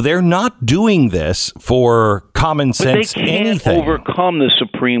 They're not doing this for common sense but they can't anything. Overcome the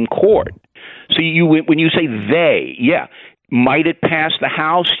Supreme Court. So when you say they, yeah. Might it pass the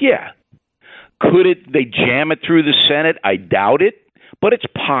House? Yeah. Could they jam it through the Senate? I doubt it, but it's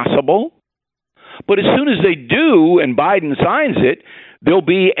possible. But as soon as they do and Biden signs it, there'll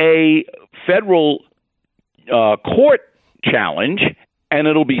be a federal court challenge, and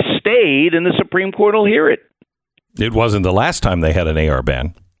it'll be stayed, and the Supreme Court will hear it. It wasn't the last time they had an AR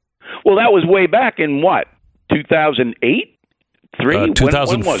ban. Well, that was way back in what, 2008?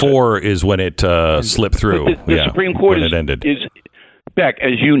 2004 is when it slipped through. The Supreme Court when it ended. is, Beck,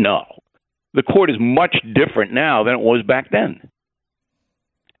 as you know, the court is much different now than it was back then.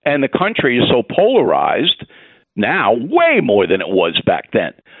 And the country is so polarized now, way more than it was back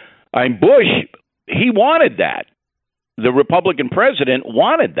then. I mean, Bush, he wanted that. The Republican president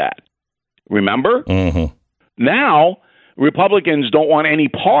wanted that. Remember? Mm-hmm. Now, Republicans don't want any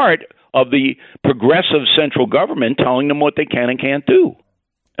part of the progressive central government telling them what they can and can't do.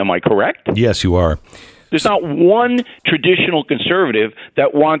 Am I correct? Yes, you are. There's not one traditional conservative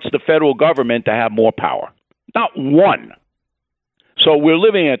that wants the federal government to have more power. Not one. So we're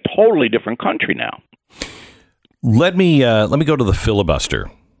living in a totally different country now. Let me go to the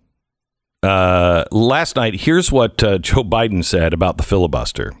filibuster. Last night, here's what Joe Biden said about the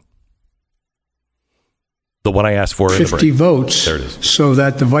filibuster. The one I asked for. 50 votes, there it is. So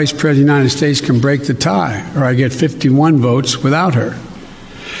that the Vice President of the United States can break the tie, or I get 51 votes without her.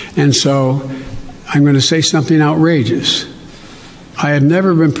 And so I'm going to say something outrageous. I have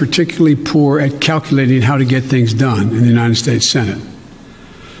never been particularly poor at calculating how to get things done in the United States Senate.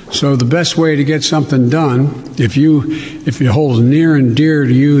 So the best way to get something done, if it holds near and dear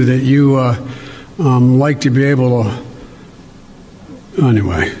to you that you like to be able to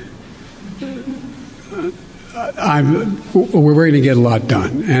Anyway, we're going to get a lot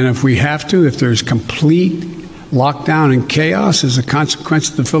done. And if we have to, if there's complete lockdown and chaos as a consequence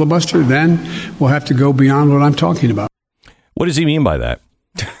of the filibuster, then we'll have to go beyond what I'm talking about. What does he mean by that?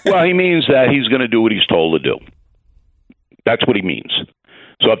 Well, he means that he's going to do what he's told to do. That's what he means.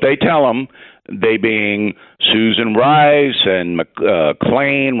 So if they tell him, they being Susan Rice and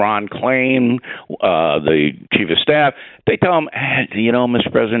Ron Klain, the chief of staff, they tell him,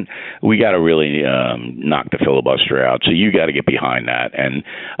 Mr. President, we got to really knock the filibuster out. So you got to get behind that. And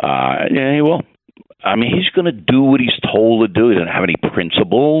he will. I mean, he's going to do what he's told to do. He doesn't have any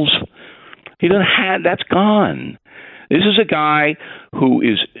principles. That's gone. This is a guy who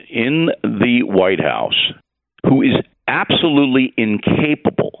is in the White House, who is absolutely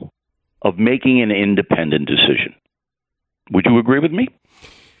incapable of making an independent decision. Would you agree with me?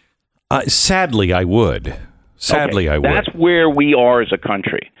 Sadly, I would. I would. That's where we are as a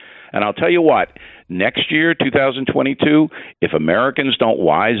country. And I'll tell you what, next year, 2022, if Americans don't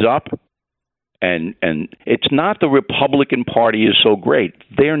wise up, and it's not the Republican Party is so great.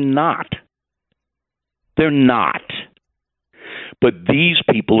 They're not. But these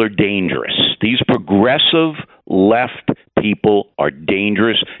people are dangerous. These progressive left people are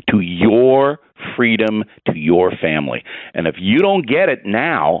dangerous to your freedom, to your family. And if you don't get it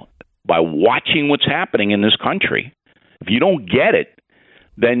now by watching what's happening in this country, if you don't get it,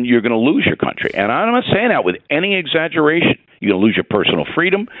 then you're going to lose your country. And I'm not saying that with any exaggeration. You're going to lose your personal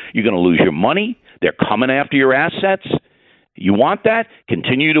freedom. You're going to lose your money. They're coming after your assets. You want that?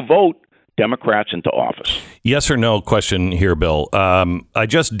 Continue to vote Democrats into office. Yes or no question here, Bill. I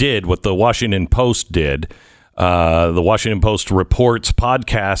just did what the Washington Post did. The Washington Post Reports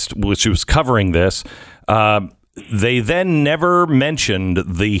podcast, which was covering this. They then never mentioned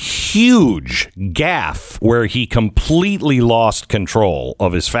the huge gaffe where he completely lost control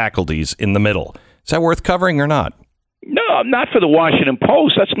of his faculties in the middle. Is that worth covering or not? No, not for the Washington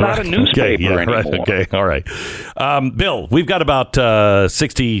Post. That's not a newspaper anymore. Right, okay, all right. Bill, we've got about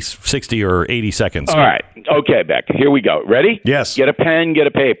 60 or 80 seconds. All right. Okay, Beck. Here we go. Ready? Yes. Get a pen, get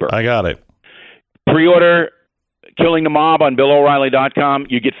a paper. I got it. Pre-order Killing the Mob on BillO'Reilly.com.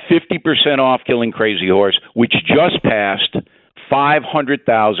 You get 50% off Killing Crazy Horse, which just passed 500,000,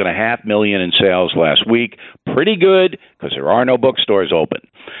 500,000 in sales last week. Pretty good because there are no bookstores open.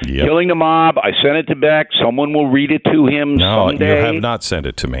 Yep. Killing the Mob, I sent it to Beck. Someone will read it to him someday. You have not sent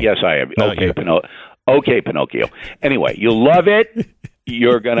it to me. Yes, I have. Okay, Pinocchio. Anyway, you'll love it.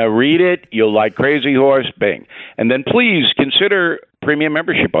 You're going to read it. You'll like Crazy Horse. Bing. And then please consider premium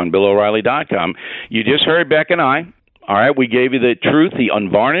membership on BillO'Reilly.com. You just heard Beck and I. All right, we gave you the truth, the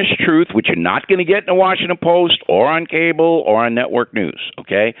unvarnished truth, which you're not going to get in the Washington Post or on cable or on network news,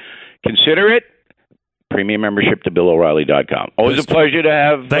 okay? Consider it. Premium membership to BillO'Reilly.com. Always a pleasure to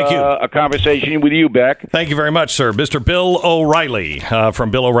have a conversation with you, Beck. Thank you very much, sir. Mr. Bill O'Reilly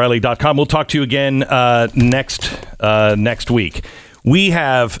from BillO'Reilly.com. We'll talk to you again next week. We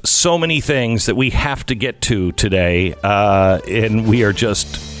have so many things that we have to get to today, and we're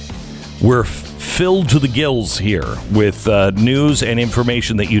filled to the gills here with news and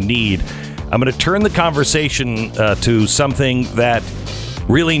information that you need. I'm going to turn the conversation to something that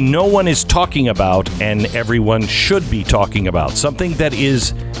really no one is talking about and everyone should be talking about. Something that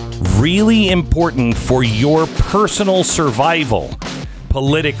is really important for your personal survival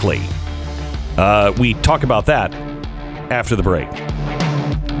politically. We talk about that after the break.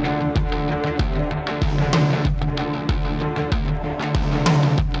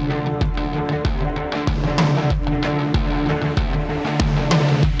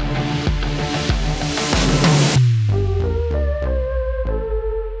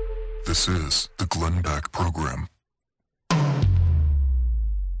 This is the Glenn Beck Program.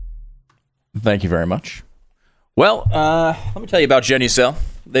 Thank you very much. Well, let me tell you about Genucel.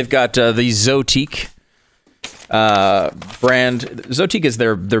 They've got the Zotique brand. Zotique is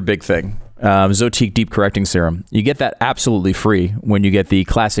their big thing. Zotique Deep Correcting Serum. You get that absolutely free when you get the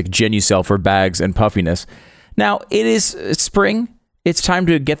classic Genucel for bags and puffiness. Now, it's spring. It's time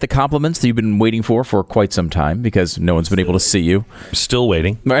to get the compliments that you've been waiting for quite some time because no one's been able to see you. Still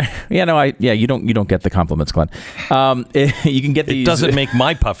waiting. Right? Yeah, no, you don't get the compliments, Glenn. You can get these. It doesn't make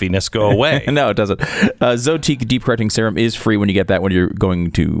my puffiness go away. No, it doesn't. Zotique Deep Correcting Serum is free when you get that when you're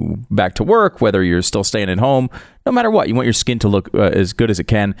going back to work, whether you're still staying at home. no matter what. You want your skin to look as good as it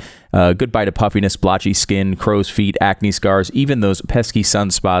can. Goodbye to puffiness, blotchy skin, crow's feet, acne scars, even those pesky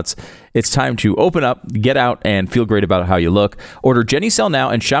sunspots. It's time to open up, get out, and feel great about how you look. Order Genucel now,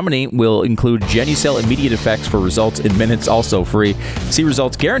 and Chamonix will include Genucel Immediate Effects for results in minutes, also free. See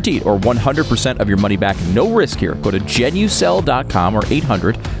results guaranteed or 100% of your money back. No risk here. Go to Genucel.com or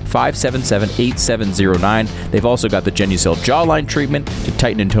 800-577-8709. They've also got the Genucel jawline treatment to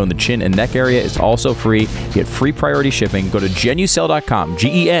tighten and tone the chin and neck area. It's also free. Get free priority shipping. Go to Genucel.com,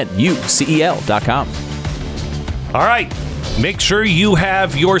 Genucel.com. All right. Make sure you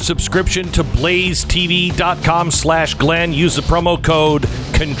have your subscription to blazetv.com/Glenn. Use the promo code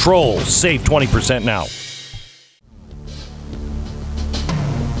CONTROL. Save 20% now.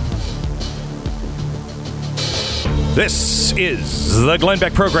 This is the Glenn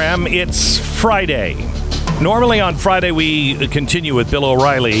Beck program. It's Friday. Normally on Friday we continue with Bill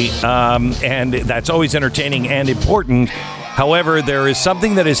O'Reilly, and that's always entertaining and important. However, there is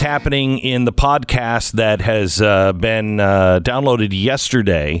something that is happening in the podcast that has been downloaded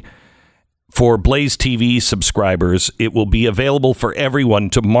yesterday for Blaze TV subscribers. It will be available for everyone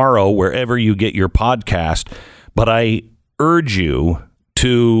tomorrow wherever you get your podcast, but I urge you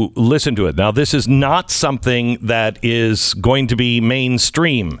to listen to it. Now, this is not something that is going to be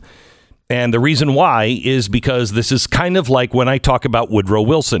mainstream, and the reason why is because this is kind of like when I talk about Woodrow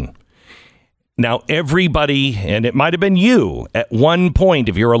Wilson. Now, everybody, and it might have been you at one point,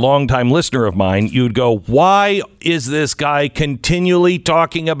 if you're a longtime listener of mine, you'd go, why is this guy continually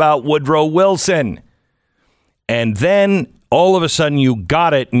talking about Woodrow Wilson? And then all of a sudden you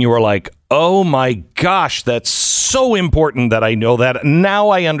got it and you were like, oh my gosh, that's so important that I know that. Now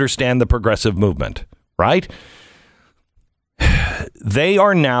I understand the progressive movement, right? They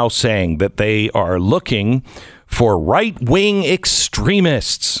are now saying that they are looking for right-wing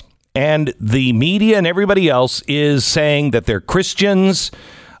extremists. And the media and everybody else is saying that they're Christians,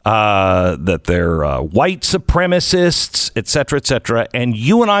 that they're white supremacists, et cetera, and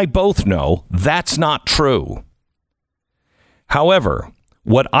you and I both know that's not true. However,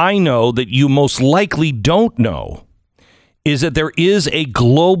 what I know that you most likely don't know is that there is a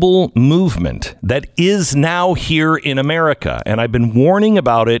global movement that is now here in America. And I've been warning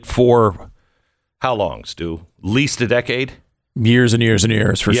about it for how long, Stu? At least a decade? Years and years and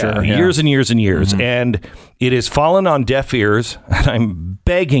years, for sure. Yeah. Years and years and years. Mm-hmm. And it has fallen on deaf ears. And I'm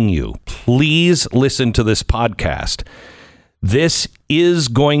begging you, please listen to this podcast. This is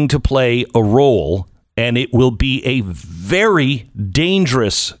going to play a role, and it will be a very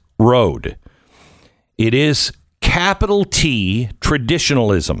dangerous road. It is capital T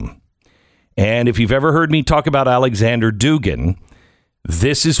traditionalism. And if you've ever heard me talk about Alexander Dugin,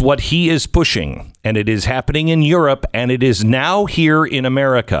 this is what he is pushing, and it is happening in Europe, and it is now here in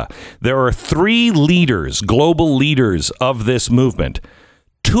America. There are 3 leaders, global leaders of this movement.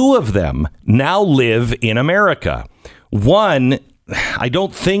 2 of them now live in America. One, I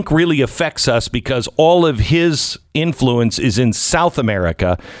don't think really affects us because all of his influence is in South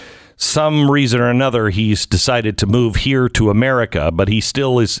America. Some reason or another, he's decided to move here to America, but he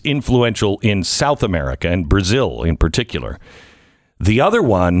still is influential in South America and Brazil in particular. The other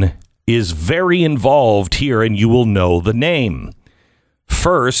one is very involved here, and you will know the name.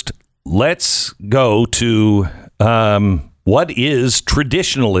 First, let's go to what is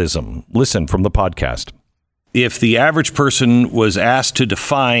traditionalism? Listen from the podcast. If the average person was asked to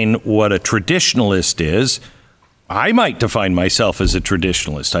define what a traditionalist is, I might define myself as a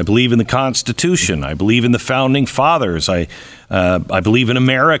traditionalist. I believe in the Constitution. I believe in the Founding Fathers. I believe in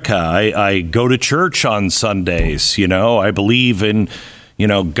America. I go to church on Sundays. You know, I believe in,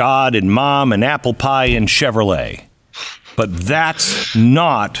 God and mom and apple pie and Chevrolet. But that's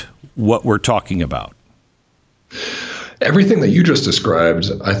not what we're talking about. Everything that you just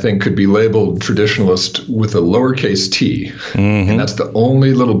described, I think, could be labeled traditionalist with a lowercase t. Mm-hmm. And that's the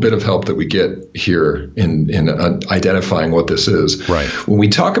only little bit of help that we get here in identifying what this is. Right. When we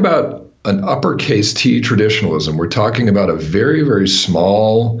talk about an uppercase T traditionalism, we're talking about a very, very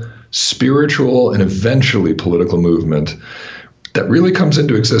small spiritual and eventually political movement that really comes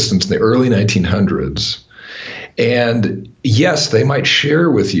into existence in the early 1900s. And yes, they might share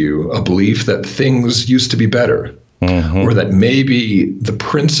with you a belief that things used to be better. Mm-hmm. Or that maybe the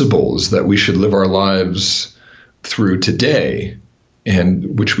principles that we should live our lives through today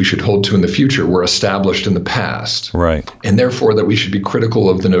and which we should hold to in the future were established in the past. Right. And therefore that we should be critical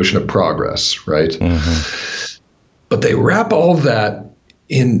of the notion of progress, right? Mm-hmm. But they wrap all of that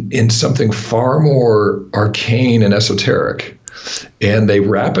in something far more arcane and esoteric. And they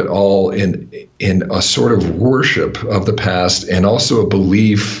wrap it all in a sort of worship of the past and also a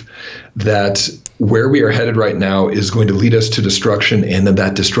belief that where we are headed right now is going to lead us to destruction, and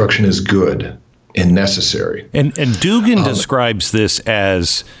that destruction is good and necessary. And Dugan describes this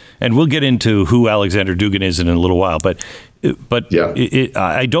as, and we'll get into who Alexander Dugan is in a little while, but yeah.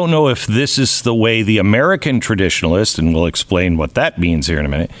 I don't know if this is the way the American traditionalist, and we'll explain what that means here in a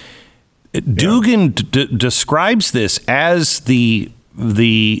minute. Dugan describes this as the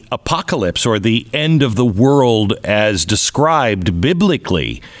apocalypse or the end of the world as described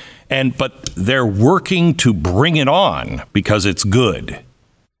biblically, but they're working to bring it on because it's good.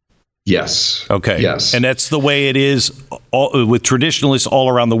 Yes. Okay. Yes. And that's the way it is with traditionalists all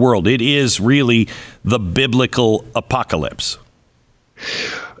around the world. It is really the biblical apocalypse.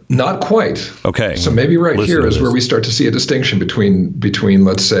 Not quite. Okay. So maybe here is where we start to see a distinction between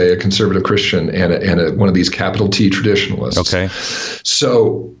let's say, a conservative Christian and one of these capital T traditionalists. Okay.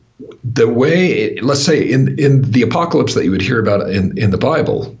 So the way, let's say, in the apocalypse that you would hear about in the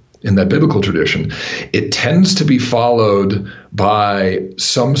Bible, in that biblical tradition, it tends to be followed by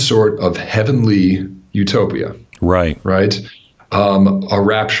some sort of heavenly utopia. Right. Right. A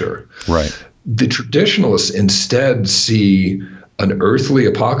rapture. Right. The traditionalists instead see an earthly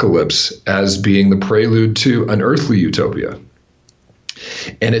apocalypse as being the prelude to an earthly utopia.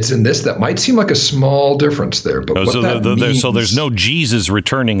 And it's in this that might seem like a small difference there, but so there's no Jesus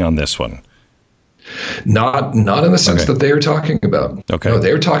returning on this one. Not in the sense that they are talking about. Okay. No,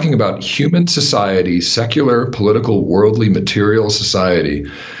 they're talking about human society, secular, political, worldly, material society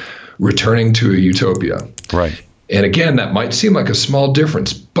returning to a utopia. Right. And again, that might seem like a small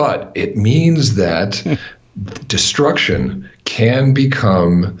difference, but it means that destruction can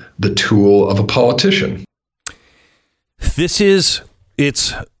become the tool of a politician. It's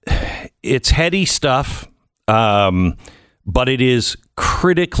heady stuff, but it is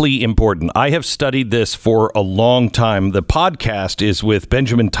critically important. I have studied this for a long time. The podcast is with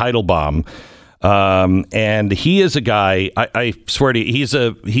Benjamin Teitelbaum, and he is a guy. I swear to you,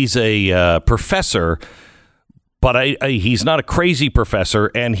 he's a professor, but he's not a crazy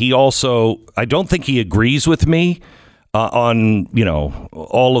professor, and he also, I don't think he agrees with me on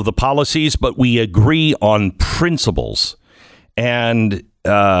all of the policies, but we agree on principles. And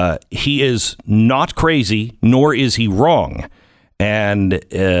he is not crazy, nor is he wrong. And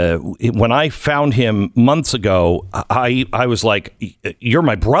when I found him months ago, I was like, you're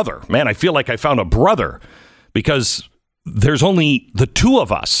my brother, man. I feel like I found a brother, because there's only the two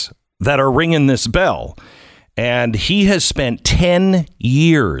of us that are ringing this bell. And he has spent 10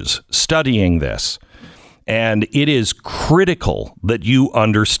 years studying this. And it is critical that you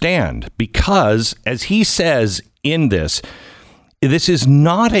understand, because, as he says in this is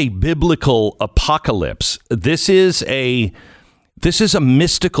not a biblical apocalypse. This is a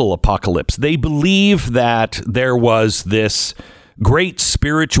mystical apocalypse. They believe that there was this great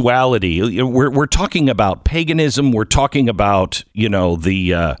spirituality. We're talking about paganism. We're talking about,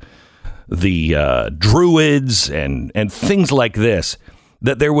 the Druids and things like this,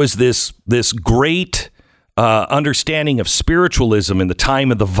 that there was this great understanding of spiritualism in the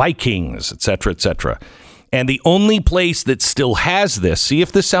time of the Vikings, et cetera, et cetera. And the only place that still has this, see if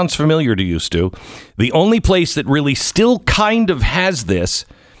this sounds familiar to you, Stu, the only place that really still kind of has this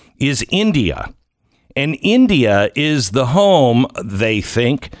is India. And India is the home, they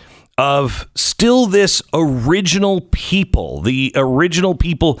think, of still this original people. The original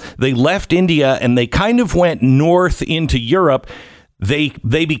people, they left India and they kind of went north into Europe. They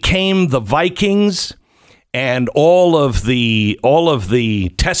became the Vikings and all of the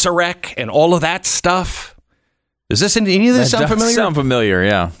Tesseract and all of that stuff. Does any of this sound familiar? Sound familiar,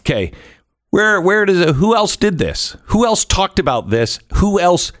 yeah. Okay. Who else did this? Who else talked about this? Who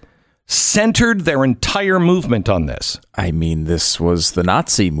else centered their entire movement on this? I mean, this was the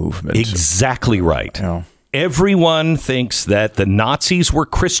Nazi movement. Exactly right. Yeah. Everyone thinks that the Nazis were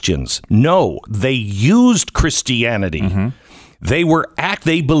Christians. No, they used Christianity. Mm-hmm.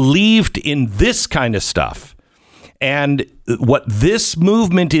 They believed in this kind of stuff. And what this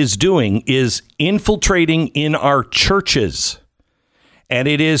movement is doing is infiltrating in our churches. And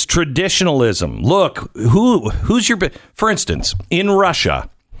it is traditionalism. Look, for instance, in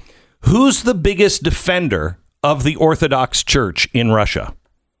Russia, who's the biggest defender of the Orthodox Church in Russia?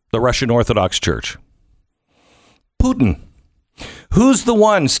 The Russian Orthodox Church. Putin. Who's the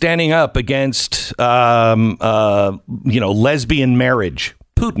one standing up against, lesbian marriage?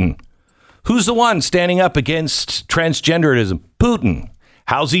 Putin. Who's the one standing up against transgenderism? Putin.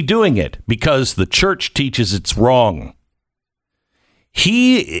 How's he doing it? Because the church teaches it's wrong.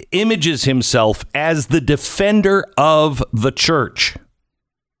 He images himself as the defender of the church.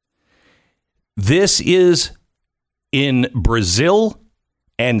 This is in Brazil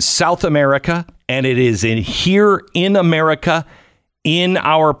and South America and it is here in America, in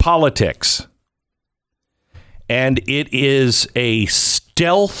our politics. And it is a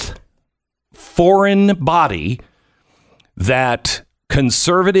stealth foreign body that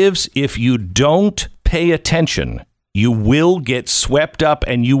conservatives, if you don't pay attention, you will get swept up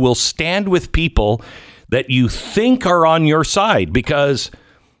and you will stand with people that you think are on your side because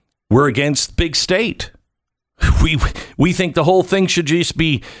we're against big state. We think the whole thing should just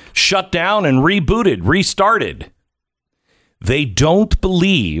be shut down and rebooted, restarted. They don't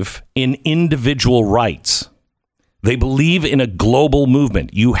believe in individual rights. They believe in a global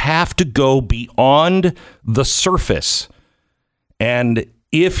movement. You have to go beyond the surface. And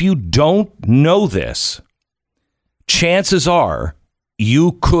if you don't know this, chances are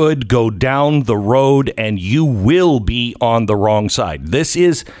you could go down the road and you will be on the wrong side. This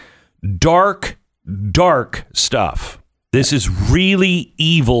is dark stuff. This is really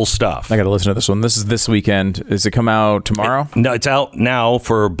evil stuff. I got to listen to this one. This is this weekend. Does it come out tomorrow? No, it's out now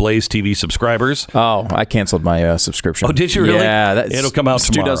for Blaze TV subscribers. Oh, I canceled my subscription. Oh, did you really? Yeah, it'll come out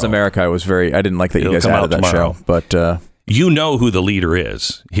tomorrow. Stu Does America. I didn't like that you guys added that show, but you know who the leader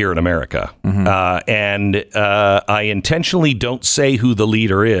is here in America, and I intentionally don't say who the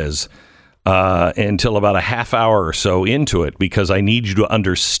leader is until about a half hour or so into it because I need you to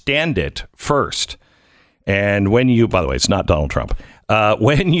understand it first. And when you, by the way, it's not Donald Trump.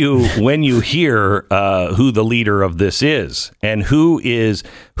 When you hear who the leader of this is and who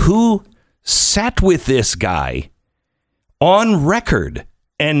sat with this guy on record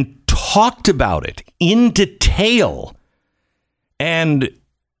and talked about it in detail and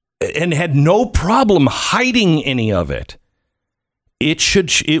had no problem hiding any of it,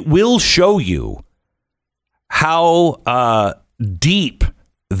 it will show you how deep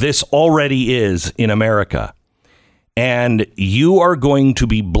this already is in America. And you are going to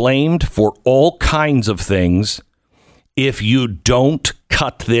be blamed for all kinds of things if you don't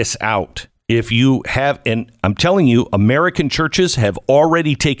cut this out. If you have, and I'm telling you, American churches have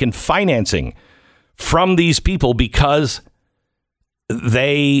already taken financing from these people because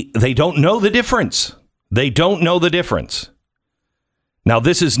they don't know the difference. They don't know the difference. Now,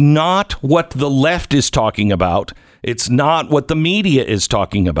 this is not what the left is talking about. It's not what the media is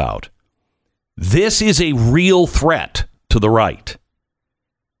talking about. This is a real threat to the right.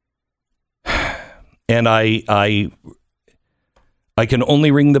 And I can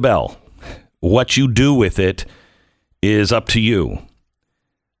only ring the bell. What you do with it is up to you.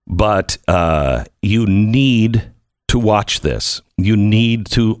 But you need to watch this. You need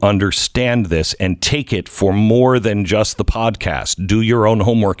to understand this and take it for more than just the podcast. Do your own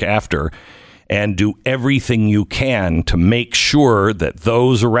homework after and do everything you can to make sure that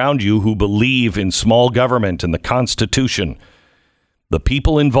those around you who believe in small government and the Constitution, the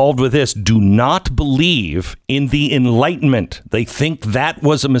people involved with this, do not believe in the Enlightenment. They think that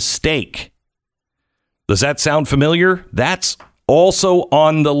was a mistake. Does that sound familiar? That's also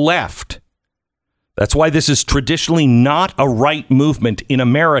on the left. That's why this is traditionally not a right movement in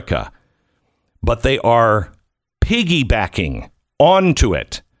America, but they are piggybacking onto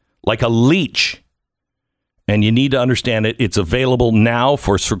it like a leech. And you need to understand it. It's available now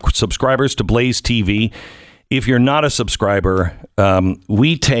for subscribers to Blaze TV. If you're not a subscriber, we're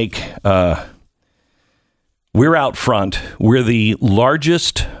out front. We're the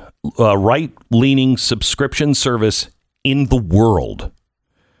largest right-leaning subscription service in the world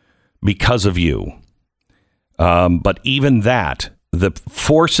because of you. But even that, the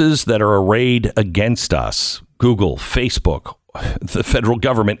forces that are arrayed against us, Google, Facebook, the federal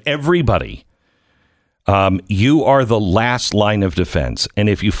government, everybody, you are the last line of defense. And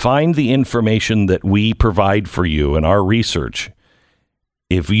if you find the information that we provide for you in our research,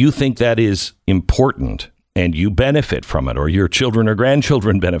 if you think that is important and you benefit from it, or your children or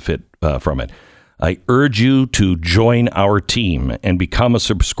grandchildren benefit from it, I urge you to join our team and become a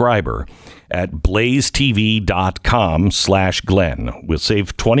subscriber at blazetv.com/Glenn. We'll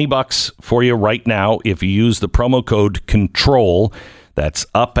save $20 for you right now if you use the promo code CONTROL. That's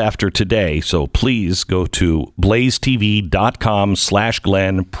up after today. So please go to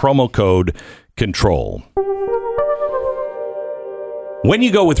blazetv.com/Glenn, promo code CONTROL. When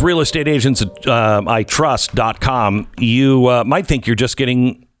you go with real estate agents at itrust.com, you might think you're just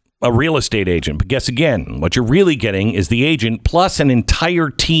getting a real estate agent. But guess again, what you're really getting is the agent plus an entire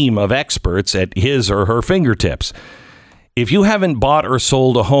team of experts at his or her fingertips. If you haven't bought or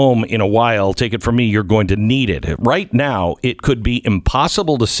sold a home in a while, take it from me, you're going to need it. Right now, it could be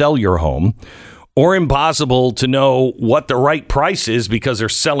impossible to sell your home or impossible to know what the right price is because they're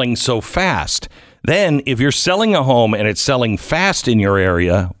selling so fast. Then, if you're selling a home and it's selling fast in your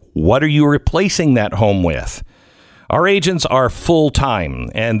area, What are you replacing that home with? Our agents are full-time,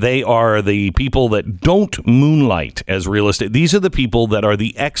 and they are the people that don't moonlight as real estate. These are the people that are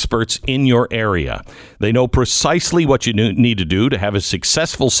the experts in your area. They know precisely what you need to do to have a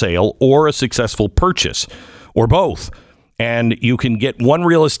successful sale or a successful purchase, or both. And you can get one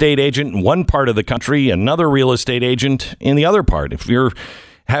real estate agent in one part of the country, another real estate agent in the other part. If you're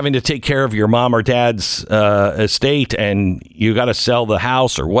having to take care of your mom or dad's estate and you got to sell the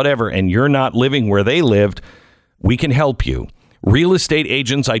house or whatever, and you're not living where they lived, we can help you.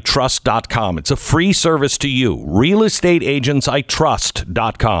 RealestateAgentsITrust.com. It's a free service to you.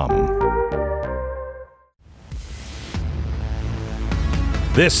 RealestateAgentsITrust.com.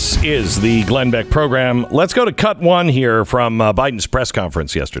 This is the Glenn Beck program. Let's go to cut one here from Biden's press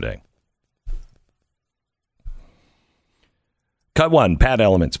conference yesterday. Cut one. Pat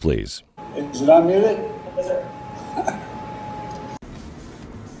Elements, please. Is it unmuted?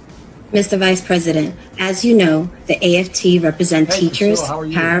 Mr. Vice President, as you know, the AFT represent teachers,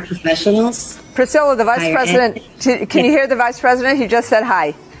 paraprofessionals. Priscilla, the Vice President, can you hear the Vice President? He just said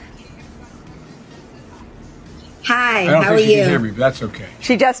hi. Hi, I don't how think are she you? can hear me, but that's okay.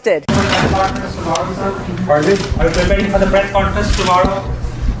 She just did. Pardon? Are you preparing for the press conference tomorrow?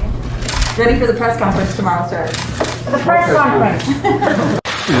 Ready for the press conference tomorrow, sir. The press conference.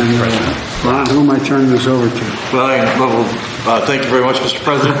 And Ron, who am I turning this over to? Thank you very much, Mr.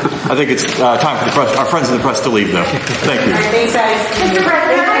 President. I think it's time for the press, our friends in the press to leave now. Thank you. Thanks, guys. Mr.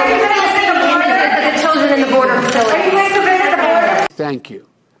 President, how are you going to the children in the border facility? Are you going to visit the border? Thank you.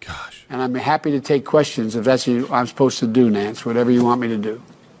 Gosh. And I'm happy to take questions if that's what I'm supposed to do, Nance, whatever you want me to do.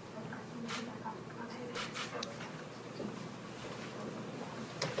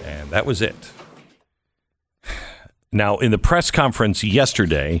 And that was it. Now, in the press conference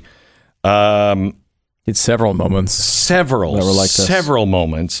yesterday, it's several moments. Several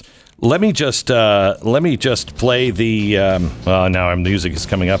moments. Let me just play the. Now music is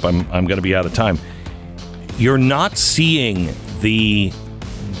coming up. I'm going to be out of time. You're not seeing the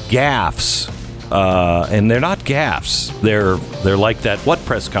gaffes, and they're not gaffes. They're like that. What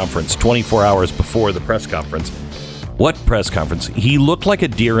press conference? 24 hours before the press conference. What press conference? He looked like a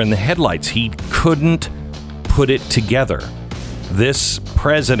deer in the headlights. He couldn't put it together. This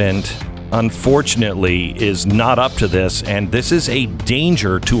president, unfortunately, is not up to this, and this is a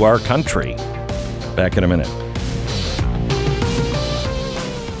danger to our country. Back in a minute.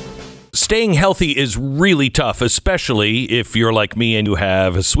 Staying healthy is really tough, especially if you're like me and you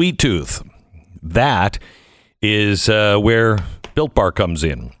have a sweet tooth. That is where Built Bar comes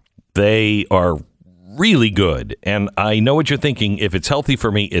in. They are really good, and I know what you're thinking. If it's healthy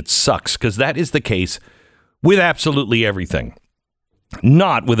for me, it sucks, because that is the case with absolutely everything.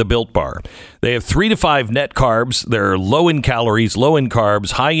 Not with a Built Bar. They have 3 to 5 net carbs. They're low in calories, low in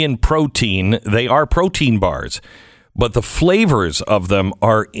carbs, high in protein. They are protein bars, but the flavors of them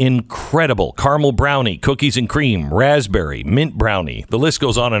are incredible. Caramel brownie, cookies and cream, raspberry, mint brownie. The list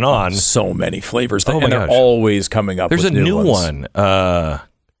goes on and on. So many flavors. Oh, and they're always coming up There's with a new ones. one.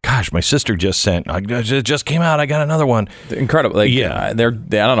 Gosh, my sister just sent. It just came out. I got another one. Incredible. Yeah, they're. I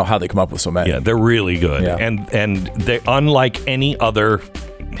don't know how they come up with so many. Yeah, they're really good. Yeah. And they unlike any other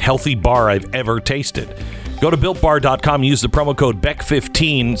healthy bar I've ever tasted. Go to BuiltBar.com. Use the promo code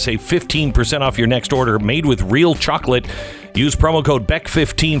BECK15. Save 15% off your next order. Made with real chocolate. Use promo code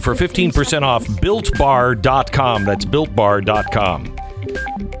BECK15 for 15% off. BuiltBar.com. That's BuiltBar.com.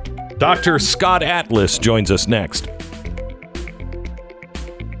 Dr. Scott Atlas joins us next.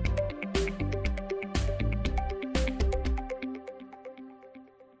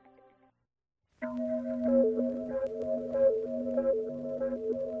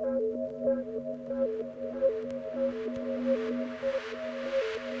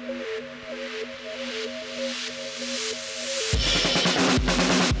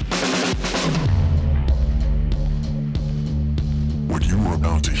 What you are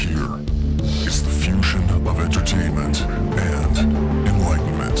about to hear is the fusion of entertainment and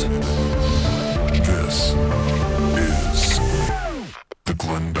enlightenment. This is the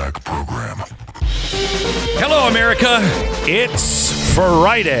Glenn Beck Program. Hello, America. It's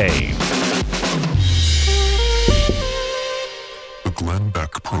Friday. The Glenn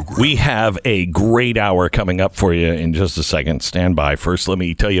Beck Program. We have a great hour coming up for you in just a second. Stand by. First, let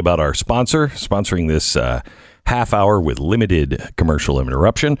me tell you about our sponsor, sponsoring this half hour with limited commercial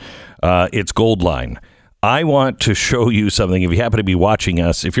interruption. It's Goldline. I want to show you something. If you happen to be watching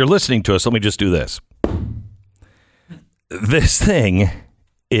us, if you're listening to us, let me just do this. This thing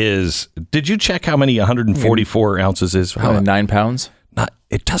is, did you check how many 144 ounces is? How 9 pounds?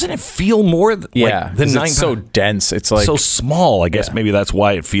 It doesn't feel more than 9 it's so dense. It's like so small. I guess maybe that's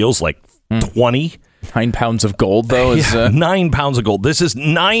why it feels like 20. 9 pounds of gold, though. Is 9 pounds of gold. This is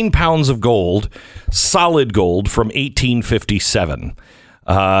 9 pounds of gold, solid gold from 1857. In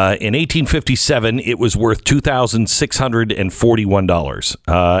 1857, it was worth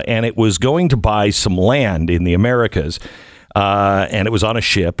 $2,641, and it was going to buy some land in the Americas. And it was on a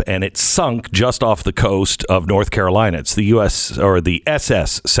ship, and it sunk just off the coast of North Carolina. It's the U.S. or the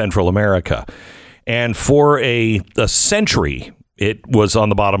SS Central America. And for a century, it was on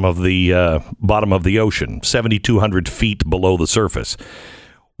the bottom of the ocean, 7,200 feet below the surface.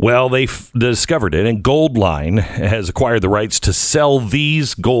 Well, they discovered it, and Goldline has acquired the rights to sell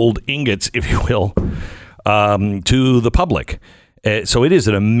these gold ingots, if you will, to the public. So it is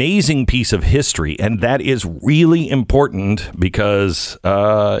an amazing piece of history, and that is really important because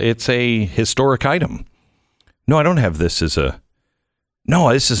it's a historic item. No, I don't have this as a...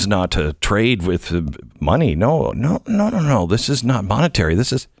 No, this is not to trade with money. No. This is not monetary.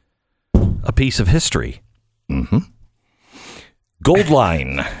 This is a piece of history.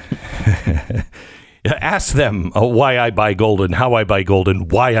 Goldline. Ask them why I buy gold and how I buy gold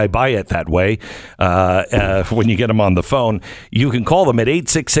and why I buy it that way. When you get them on the phone, you can call them at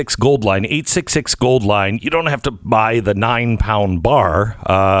 866-GOLDLINE, 866-GOLDLINE. You don't have to buy the 9-pound bar.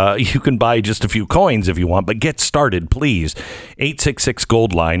 You can buy just a few coins if you want, but get started, please.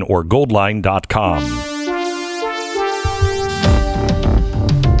 866-GOLDLINE or goldline.com.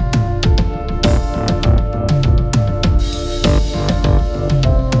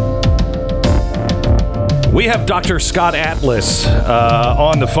 We have Dr. Scott Atlas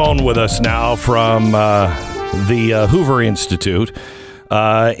on the phone with us now from the Hoover Institute,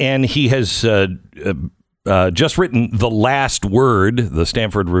 and he has just written The Last Word, the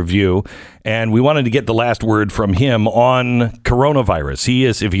Stanford Review, and we wanted to get the last word from him on coronavirus. He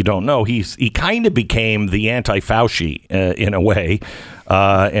is, if you don't know, he kind of became the anti-Fauci in a way,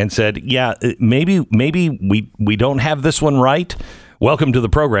 and said, yeah, maybe we don't have this one right. Welcome to the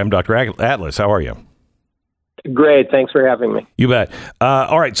program, Dr. Atlas. How are you? Great. Thanks for having me. You bet.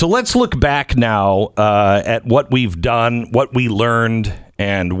 All right. So let's look back now at what we've done, what we learned,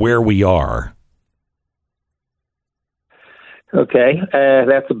 and where we are. Okay.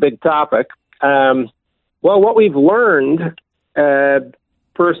 That's a big topic. Well, what we've learned,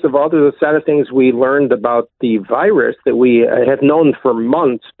 first of all, there's a set of things we learned about the virus that we have known for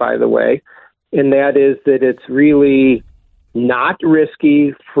months, by the way, and that is that it's really not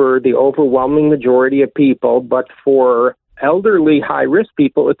risky for the overwhelming majority of people, but for elderly high-risk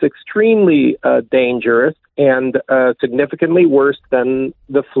people, it's extremely dangerous and significantly worse than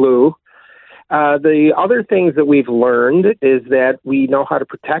the flu. The other things that we've learned is that we know how to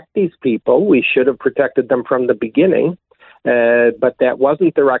protect these people. We should have protected them from the beginning, but that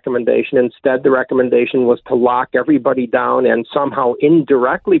wasn't the recommendation. Instead, the recommendation was to lock everybody down and somehow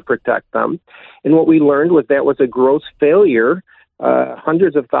indirectly protect them. And what we learned was that was a gross failure.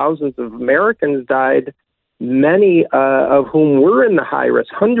 Hundreds of thousands of Americans died, many of whom were in the high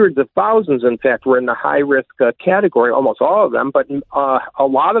risk. Hundreds of thousands, in fact, were in the high risk category, almost all of them, but a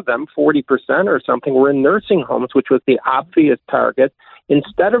lot of them, 40% or something, were in nursing homes, which was the obvious target.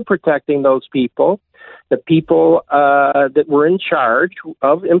 Instead of protecting those people, the people that were in charge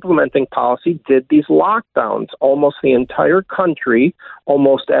of implementing policy did these lockdowns. Almost the entire country,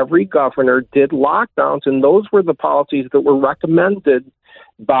 almost every governor did lockdowns, and those were the policies that were recommended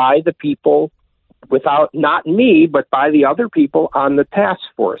by the people not me, but by the other people on the task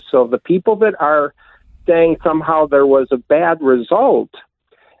force. So the people that are saying somehow there was a bad result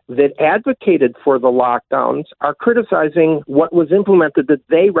that advocated for the lockdowns are criticizing what was implemented that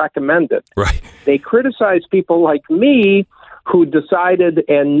they recommended. Right. They criticize people like me who decided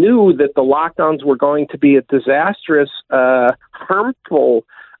and knew that the lockdowns were going to be a disastrous, harmful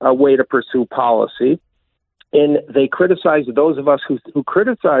way to pursue policy. And they criticize those of us who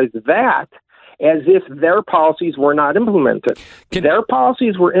criticize that as if their policies were not implemented. Their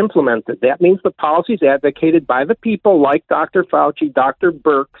policies were implemented. That means the policies advocated by the people like Dr. Fauci, Dr.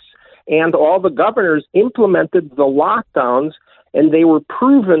 Birx, and all the governors implemented the lockdowns, and they were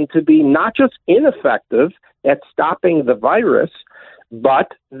proven to be not just ineffective at stopping the virus,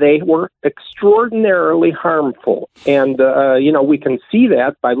 but they were extraordinarily harmful. And, we can see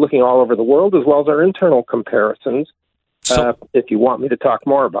that by looking all over the world as well as our internal comparisons. If you want me to talk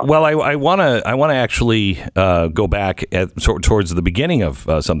more about well, I want to actually go back towards the beginning of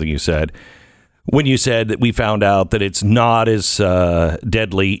something you said. When you said that we found out that it's not as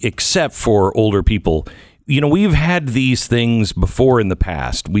deadly except for older people. You know, we've had these things before in the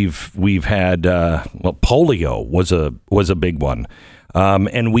past. We've had polio was a big one.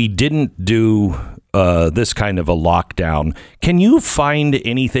 and we didn't do this kind of a lockdown. Can you find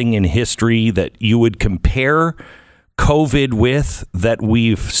anything in history that you would compare COVID with that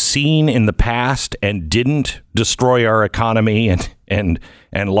we've seen in the past and didn't destroy our economy and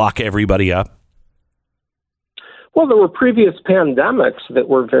lock everybody up? Well, there were previous pandemics that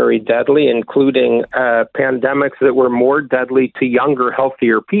were very deadly, including pandemics that were more deadly to younger,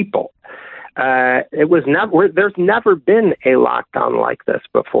 healthier people. There's never been a lockdown like this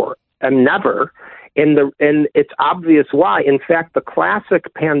before, and never. And it's obvious why. In fact, the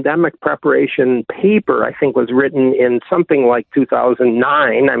classic pandemic preparation paper, I think, was written in something like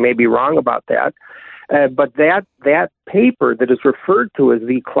 2009. I may be wrong about that. But that paper that is referred to as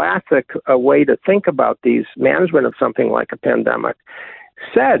the classic way to think about these management of something like a pandemic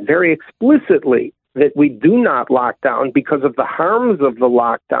said very explicitly that we do not lock down because of the harms of the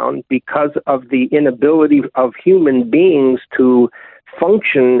lockdown, because of the inability of human beings to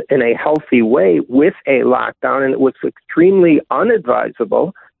function in a healthy way with a lockdown, and it was extremely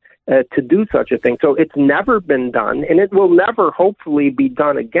unadvisable to do such a thing. So it's never been done, and it will never, hopefully, be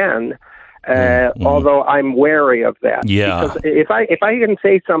done again. Although I'm wary of that. Yeah. Because if I can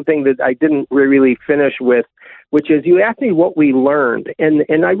say something that I didn't really finish with, which is you asked me what we learned,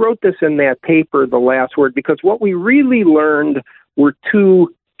 and I wrote this in that paper, The Last Word, because what we really learned were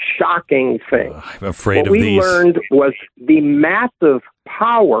two shocking thing. I'm afraid what of these. What we learned was the massive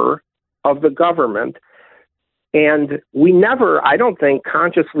power of the government, and we never, I don't think,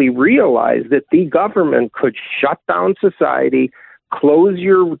 consciously realized that the government could shut down society, close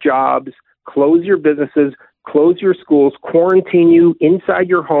your jobs, close your businesses, close your schools, quarantine you inside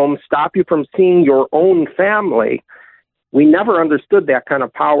your home, stop you from seeing your own family. We never understood that kind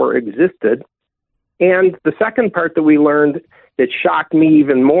of power existed. And the second part that we learned that shocked me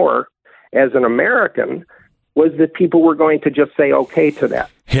even more as an American was that people were going to just say okay to that.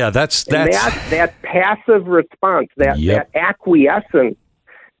 Yeah, that's that passive response, that acquiescence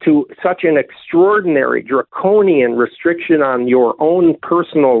to such an extraordinary draconian restriction on your own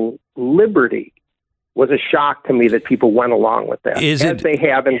personal liberty was a shock to me that people went along with that, they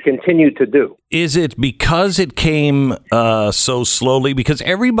have and continue to do. Is it because it came so slowly? Because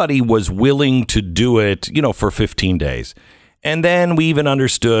everybody was willing to do it, for 15 days. And then we even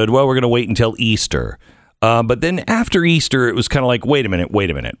understood, well, we're going to wait until Easter. But then after Easter, it was kind of like, wait a minute.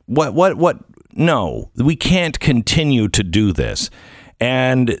 What? No, we can't continue to do this.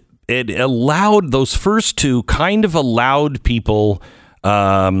 And it allowed, those first two kind of allowed people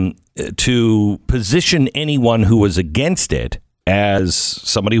to position anyone who was against it as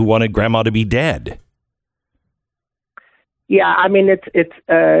somebody who wanted grandma to be dead. Yeah, I mean,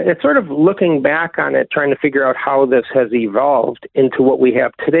 it's sort of looking back on it, trying to figure out how this has evolved into what we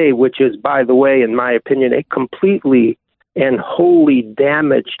have today, which is, by the way, in my opinion, a completely and wholly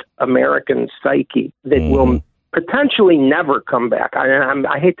damaged American psyche that will potentially never come back.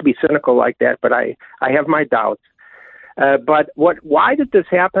 I hate to be cynical like that, but I have my doubts. But why did this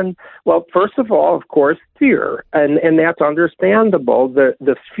happen? Well, first of all, of course, fear, and that's understandable.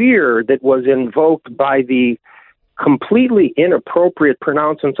 The fear that was invoked by the completely inappropriate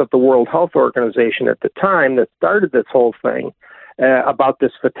pronouncements of the World Health Organization at the time that started this whole thing about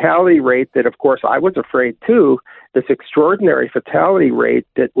this fatality rate that, of course, I was afraid too, this extraordinary fatality rate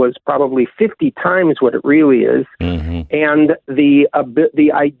that was probably 50 times what it really is. Mm-hmm. And the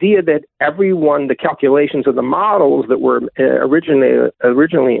idea that everyone, the calculations of the models that were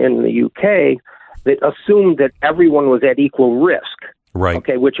originally in the UK that assumed that everyone was at equal risk. Right.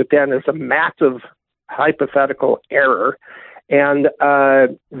 Okay, which again is a massive hypothetical error. And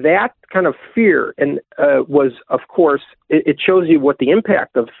that kind of fear was, of course, it shows you what the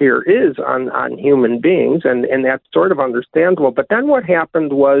impact of fear is on human beings, and that's sort of understandable. But then what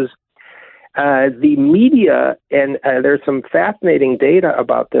happened was the media, and there's some fascinating data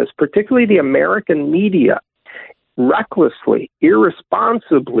about this, particularly the American media, recklessly,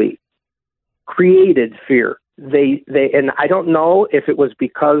 irresponsibly created fear. They and I don't know if it was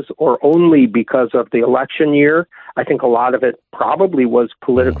because or only because of the election year. I think a lot of it probably was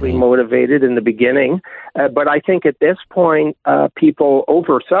politically motivated in the beginning. But I think at this point, people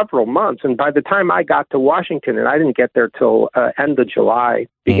over several months, and by the time I got to Washington, and I didn't get there till end of July,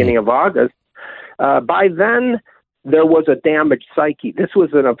 beginning of August, by then there was a damaged psyche. This was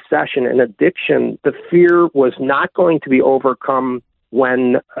an obsession, an addiction. The fear was not going to be overcome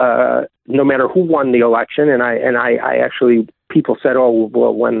when no matter who won the election, and I actually, people said, oh,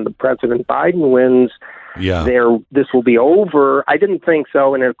 well, when the President Biden wins, this will be over. I didn't think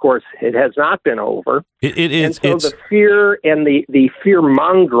so, and of course, it has not been over. It is. And so the fear and the fear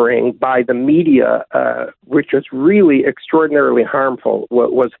mongering by the media, which was really extraordinarily harmful,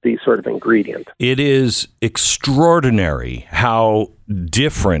 was the sort of ingredient. It is extraordinary how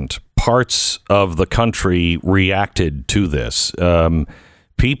different parts of the country reacted to this.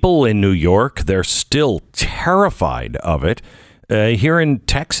 People in New York, they're still terrified of it. Here in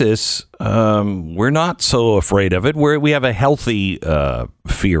Texas, we're not so afraid of it. We have a healthy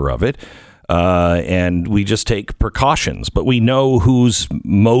fear of it, and we just take precautions. But we know who's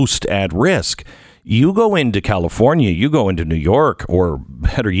most at risk. You go into California, you go into New York, or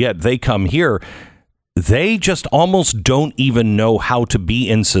better yet, they come here. They just almost don't even know how to be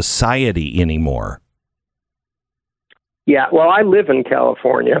in society anymore. Yeah, well, I live in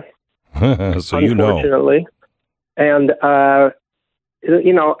California, so you know. Unfortunately. And,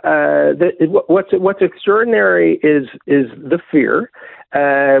 what's extraordinary is the fear.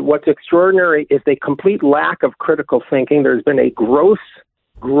 What's extraordinary is the complete lack of critical thinking. There's been a gross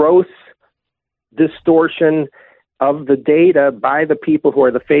distortion of the data by the people who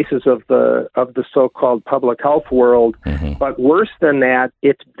are the faces of the so-called public health world. Mm-hmm. But worse than that,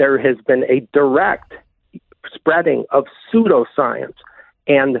 there has been a direct spreading of pseudoscience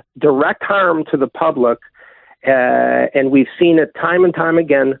and direct harm to the public. And we've seen it time and time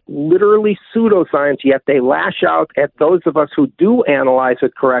again, literally pseudoscience, yet they lash out at those of us who do analyze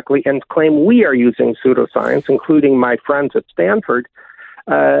it correctly and claim we are using pseudoscience, including my friends at Stanford,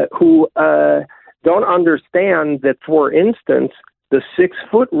 who don't understand that, for instance, the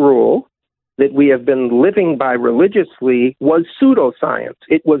 6-foot rule that we have been living by religiously was pseudoscience.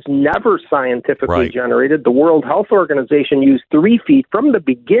 It was never scientifically generated. The World Health Organization used 3 feet from the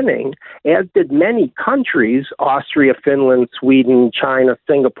beginning, as did many countries, Austria, Finland, Sweden, China,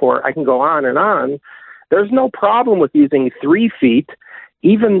 Singapore. I can go on and on. There's no problem with using 3 feet,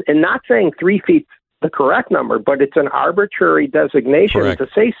 even, and not saying 3 feet the correct number, but it's an arbitrary designation. To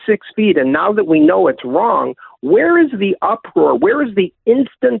say 6 feet, and now that we know it's wrong, where is the uproar? Where is the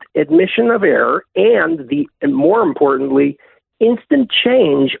instant admission of error and more importantly, instant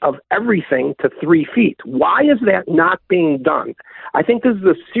change of everything to 3 feet? Why is that not being done? I think this is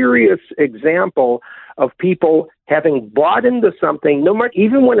a serious example of people having bought into something, no matter,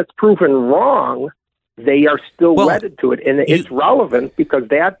 even when it's proven wrong, they are still wedded to it. And it's relevant because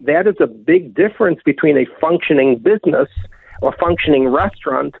that is a big difference between a functioning business, a functioning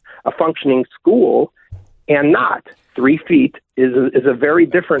restaurant, a functioning school, and not. 3 feet is a very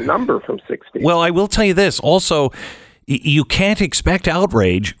different number from 6 feet. Well, I will tell you this. Also, you can't expect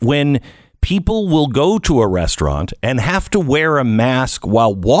outrage when people will go to a restaurant and have to wear a mask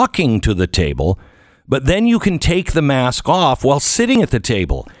while walking to the table, but then you can take the mask off while sitting at the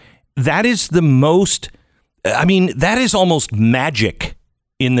table. That is that is almost magic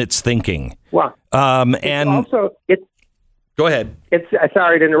in its thinking. Well, and go ahead. It's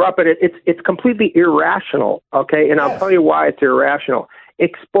sorry to interrupt, but it's completely irrational. Okay, and I'll tell you why it's irrational.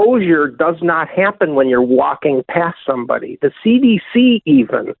 Exposure does not happen when you're walking past somebody. The CDC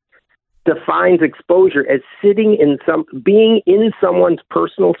even defines exposure as being in someone's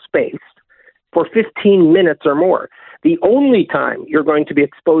personal space for 15 minutes or more. The only time you're going to be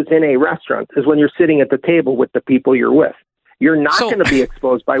exposed in a restaurant is when you're sitting at the table with the people you're with. You're not going to be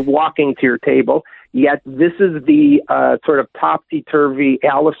exposed by walking to your table, yet this is the sort of topsy-turvy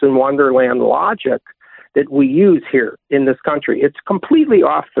Alice in Wonderland logic that we use here in this country. It's completely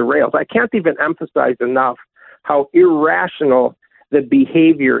off the rails. I can't even emphasize enough how irrational the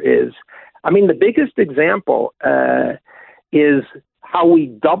behavior is. I mean, the biggest example is how we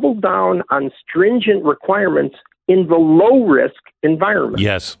double down on stringent requirements in the low-risk environment.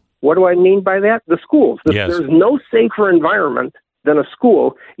 Yes. What do I mean by that? The schools. There's no safer environment than a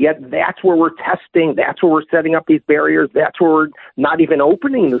school, yet that's where we're testing, that's where we're setting up these barriers, that's where we're not even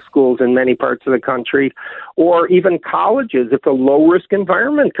opening the schools in many parts of the country, or even colleges. It's a low-risk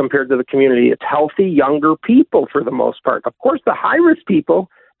environment compared to the community. It's healthy, younger people for the most part. Of course, the high-risk people,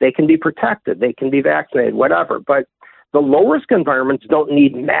 they can be protected, they can be vaccinated, whatever, but the low-risk environments don't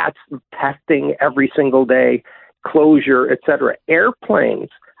need mass testing every single day, closure, etc. Airplanes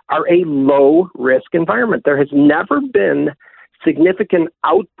are a low-risk environment. There has never been significant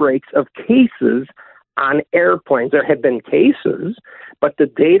outbreaks of cases on airplanes. There have been cases, but the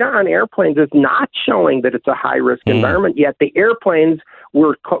data on airplanes is not showing that it's a high-risk environment, yet the airplanes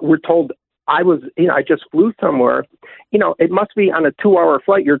were told, I just flew somewhere, it must be on a 2-hour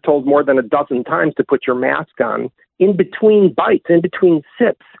flight, you're told more than a dozen times to put your mask on in between bites, in between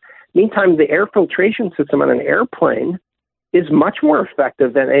sips. Meantime, the air filtration system on an airplane is much more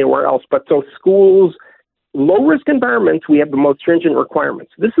effective than anywhere else. But so schools, low-risk environments, we have the most stringent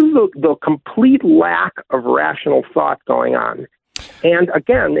requirements. This is the complete lack of rational thought going on. And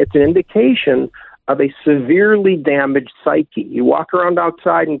again, it's an indication of a severely damaged psyche. You walk around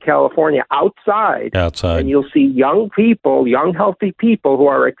outside in California, outside, and you'll see young people, young healthy people who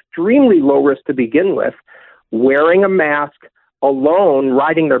are extremely low risk to begin with, wearing a mask, alone,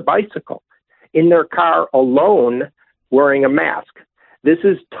 riding their bicycle, in their car, alone, wearing a mask. This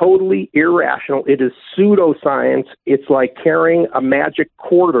is totally irrational. It is pseudoscience. It's like carrying a magic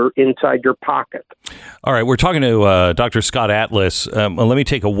quarter inside your pocket. All right, we're talking to Dr. Scott Atlas. Let me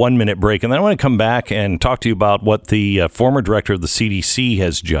take a 1-minute break, and then I want to come back and talk to you about what the former director of the CDC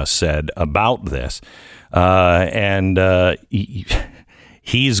has just said about this.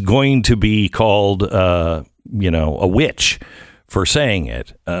 He's going to be called, a witch for saying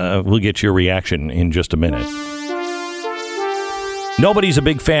it. We'll get your reaction in just a minute. Nobody's a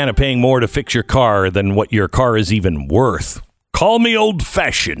big fan of paying more to fix your car than what your car is even worth. Call me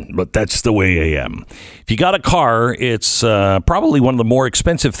old-fashioned, but that's the way I am. If you got a car, it's probably one of the more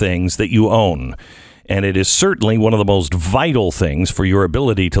expensive things that you own. And it is certainly one of the most vital things for your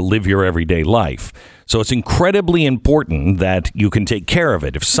ability to live your everyday life. So it's incredibly important that you can take care of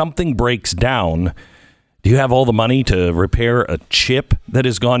it. If something breaks down, do you have all the money to repair a chip that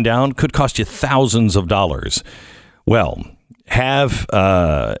has gone down? Could cost you thousands of dollars. Well, have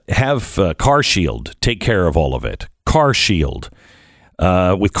Car Shield take care of all of it. Car Shield.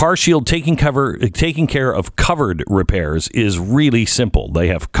 With Car Shield, taking care of covered repairs is really simple. They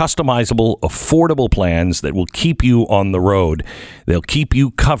have customizable, affordable plans that will keep you on the road. They'll keep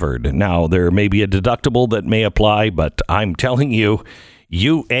you covered. Now, there may be a deductible that may apply, but I'm telling you,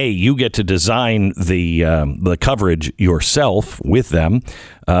 you get to design the coverage yourself with them,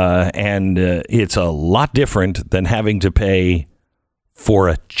 and it's a lot different than having to pay for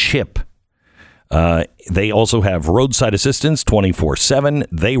a chip. They also have roadside assistance 24/7.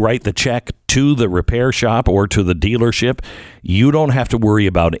 They write the check to the repair shop or to the dealership. You don't have to worry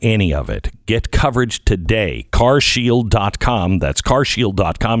about any of it. Get coverage today. CarShield.com. That's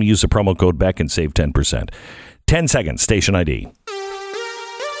CarShield.com. Use the promo code BECK and save 10%. 10 seconds. Station ID.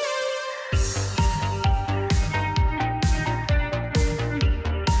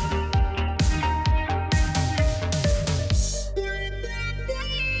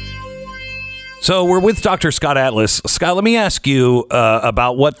 So we're with Dr. Scott Atlas. Scott, let me ask you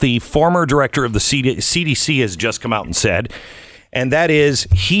about what the former director of the CDC has just come out and said, and that is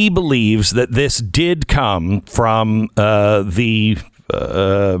he believes that this did come from the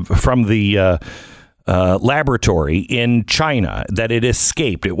laboratory in China, that it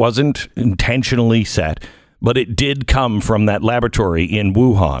escaped. It wasn't intentionally set, but it did come from that laboratory in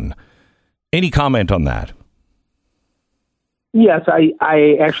Wuhan. Any comment on that? Yes,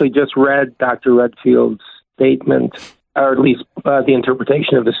 I actually just read Dr. Redfield's statement, or at least the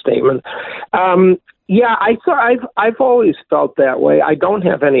interpretation of the statement. I've always felt that way. I don't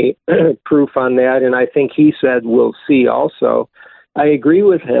have any proof on that, and I think he said we'll see also. I agree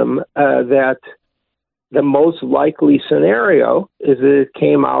with him that the most likely scenario is that it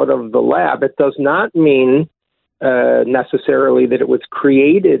came out of the lab. It does not mean necessarily that it was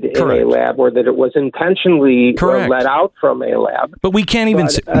created in a lab or that it was intentionally let out from a lab. But we can't even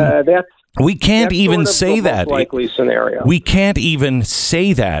say that. We can't even say that. Likely scenario. We can't even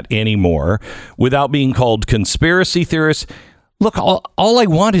say that anymore without being called conspiracy theorists. Look, all I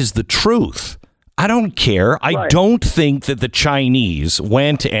want is the truth. I don't care. I don't think that the Chinese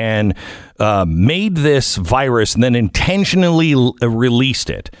went and made this virus and then intentionally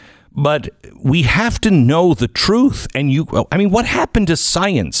released it. But we have to know the truth. And what happened to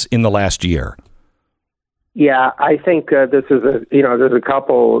science in the last year? Yeah, I think this is there's a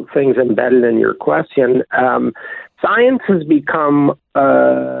couple things embedded in your question. Science has become,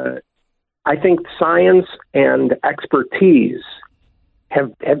 I think science and expertise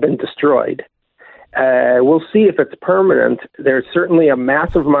have been destroyed. We'll see if it's permanent. There's certainly a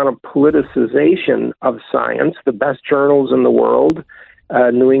massive amount of politicization of science. The best journals in the world,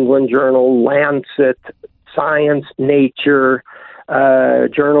 New England Journal, Lancet, Science, Nature,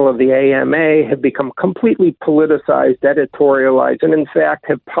 Journal of the AMA, have become completely politicized, editorialized, and in fact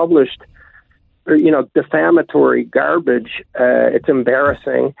have published, defamatory garbage. It's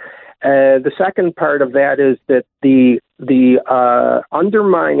embarrassing. The second part of that is that the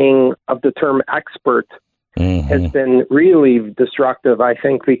undermining of the term expert has been really destructive, I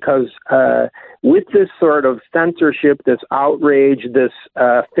think, because with this sort of censorship, this outrage, this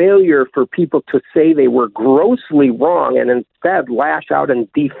failure for people to say they were grossly wrong and instead lash out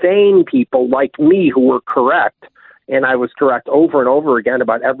and defame people like me who were correct, and I was correct over and over again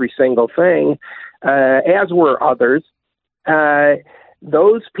about every single thing, as were others.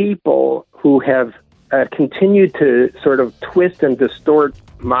 Those people who have continued to sort of twist and distort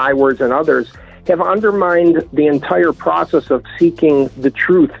my words and others have undermined the entire process of seeking the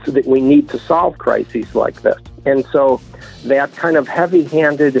truths that we need to solve crises like this. And so that kind of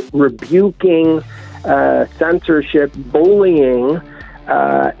heavy-handed rebuking, censorship, bullying,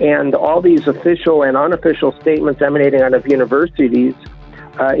 and all these official and unofficial statements emanating out of universities,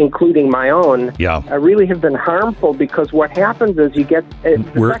 including my own, really have been harmful, because what happens is you get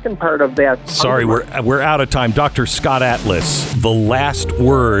the second part of that. Sorry, we're out of time. Dr. Scott Atlas, the last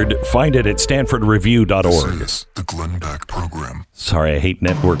word. Find it at StanfordReview.org. This is the Glenn Beck Program. Sorry, I hate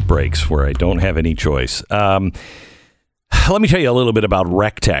network breaks where I don't have any choice. Let me tell you a little bit about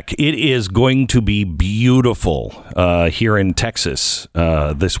RecTech. It is going to be beautiful here in Texas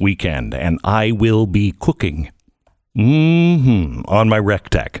this weekend, and I will be cooking. On my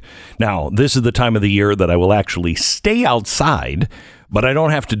RecTech. Now, this is the time of the year that I will actually stay outside, but I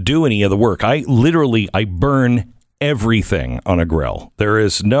don't have to do any of the work. I burn everything on a grill. There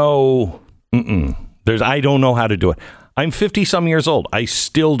is no, I don't know how to do it. I'm 50 some years old. I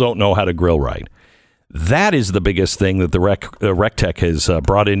still don't know how to grill right. That is the biggest thing that the RecTech has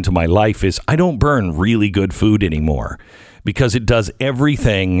brought into my life, is I don't burn really good food anymore, because it does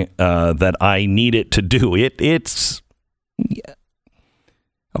everything that I need it to do. It's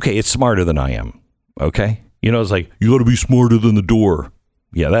smarter than I am. Okay, it's like, you got to be smarter than the door.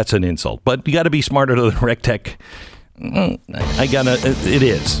 Yeah, that's an insult, but you got to be smarter than RecTech. It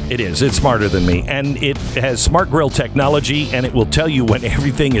is. It's smarter than me, and it has smart grill technology, and it will tell you when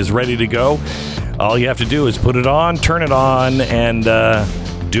everything is ready to go. All you have to do is put it on, turn it on, and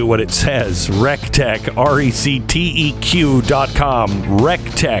do what it says. RecTech, RecTeq.com,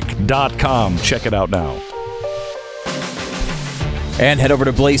 RecTech.com. Check it out now. And head over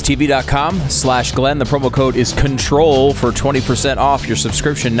to blazetv.com/Glenn. The promo code is CONTROL for 20% off your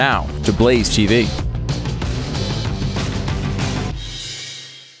subscription now to Blaze TV.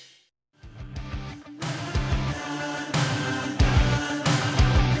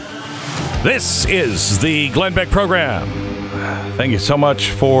 This is the Glenn Beck Program. Thank you so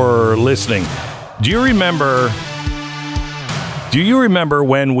much for listening. Do you remember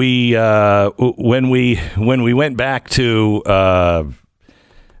when we went back to? I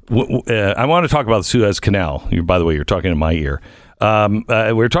want to talk about the Suez Canal. By the way, you're talking in my ear.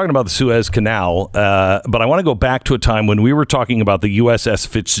 We're talking about the Suez Canal, but I want to go back to a time when we were talking about the USS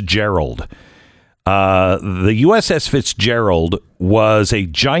Fitzgerald. The USS Fitzgerald was a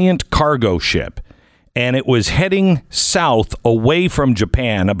giant cargo ship, and it was heading south away from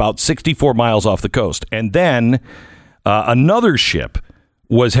Japan, about 64 miles off the coast. And then another ship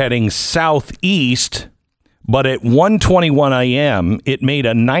was heading southeast, but at 1:21 a.m., it made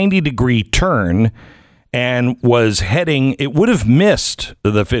a 90-degree turn and was heading, it would have missed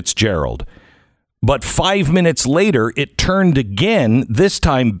the Fitzgerald. But 5 minutes later, it turned again, this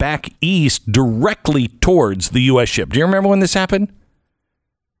time back east, directly towards the U.S. ship. Do you remember when this happened?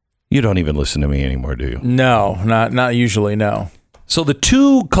 You don't even listen to me anymore, do you? No, not usually, no. So the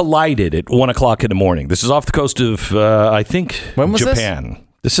two collided at 1 o'clock in the morning. This is off the coast of, I think, when was Japan.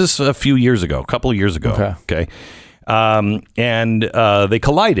 This is a few years ago, a couple of years ago. Okay. And they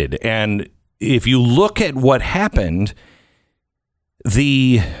collided. And if you look at what happened,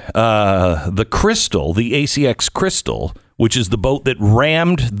 the Crystal, the ACX Crystal, which is the boat that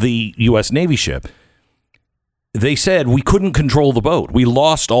rammed the U.S. Navy ship, they said we couldn't control the boat. We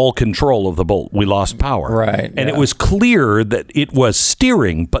lost all control of the boat. We lost power. Right. And it was clear that it was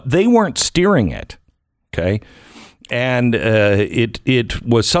steering, but they weren't steering it. Okay. And it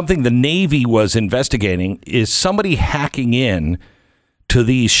was something the Navy was investigating, is somebody hacking in to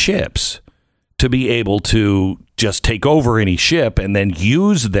these ships to be able to just take over any ship and then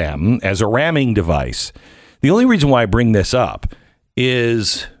use them as a ramming device. The only reason why I bring this up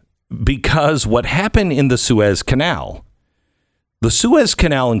is because what happened in the Suez Canal,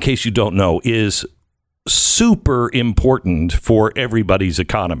 in case you don't know, is super important for everybody's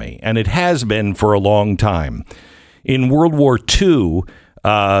economy, and it has been for a long time. In World War II,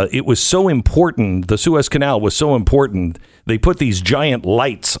 it was so important, the Suez Canal was so important, they put these giant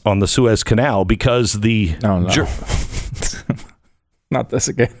lights on the Suez Canal because the... No. Not this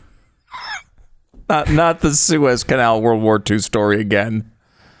again. Not the Suez Canal World War II story again.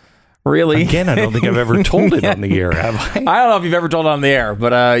 Really? Again, I don't think I've ever told it on the air, have I? I don't know if you've ever told it on the air,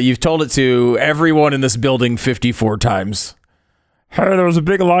 but you've told it to everyone in this building 54 times. Hey, there was a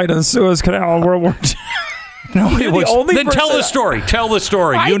big light in the Suez Canal in World War II. No, it was. Then tell the story. Tell the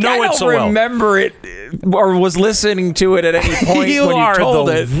story. You know it so well. I don't remember it or was listening to it at any point you when you told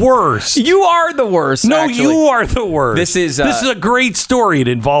it. You are the worst. You are the worst. No, actually. you are the worst. This is a great story. It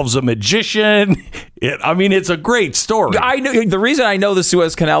involves a magician. It's a great story. I know the reason I know the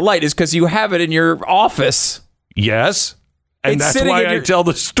Suez Canal light is because you have it in your office. Yes. And It's that's why I tell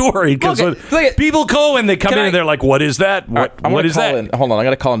the story, because when people go and they come in and they're like, "What is that? What is that?" Hold on, I got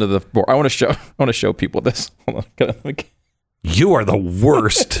to call into the board. I want to show people this. Hold on. You are the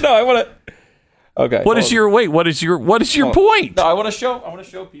worst. No, I want to. Okay. What is your point? No, I want to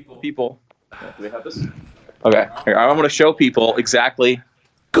show people. Do they have this? Okay. Here, I want to show people exactly.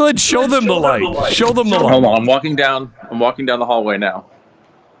 Good. Show them the light. Show them the light. Hold on. I'm walking down the hallway now.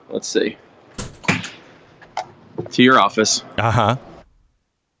 Let's see. To your office. Uh-huh.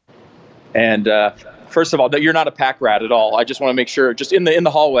 And first of all, you're not a pack rat at all. I just want to make sure, just in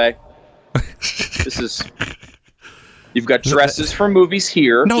the hallway. This is. You've got dresses for movies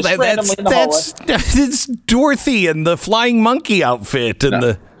here. No, that's Dorothy and the flying monkey outfit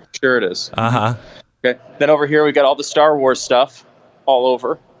and Sure it is. Uh-huh. Okay. Then over here we got all the Star Wars stuff all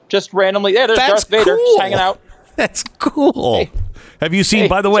over. Just randomly. Yeah, there's Darth Vader just hanging out. That's cool. Hey. Have you seen,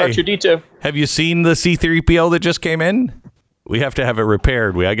 by the way, R2-D2. Have you seen the C-3PO that just came in? We have to have it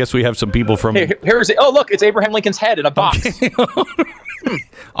repaired. I guess we have some people from... Here's it. Oh, look, it's Abraham Lincoln's head in a box. Okay.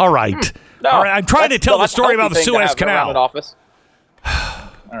 All right. No, all right. I'm trying to tell the story about the Suez Canal. Office.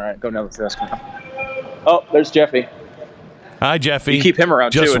 All right, go down the Suez Canal. Oh, there's Jeffy. Hi, Jeffy. You keep him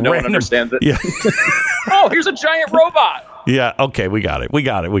around, too, and no one understands it. Yeah. Oh, here's a giant robot. Yeah, okay, we got it.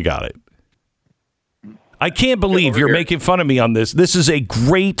 I can't believe you're making fun of me on this. This is a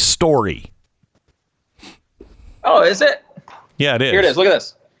great story. Oh, is it? Yeah, it is. Here it is. Look at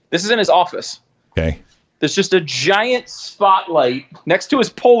this. This is in his office. Okay. There's just a giant spotlight next to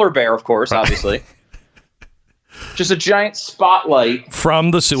his polar bear, of course, obviously. Just a giant spotlight from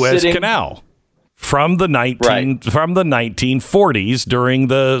the Suez Canal from the 1940s during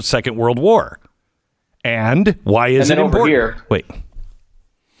the Second World War. And why is it important? Here, wait.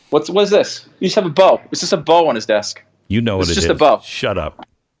 What is this? You just have a bow. It's just a bow on his desk. You know what it is. It's just a bow. Shut up.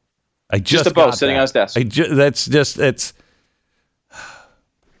 Just a bow sitting on his desk.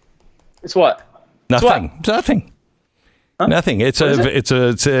 It's what? Nothing. It's nothing. Huh? Nothing. It's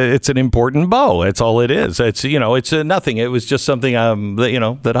an important bow. That's all it is. It's it's nothing. It was just something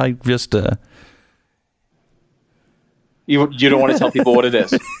that I just You don't want to tell people what it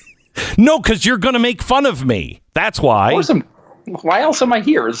is. No, because you're going to make fun of me. That's why. Why else am I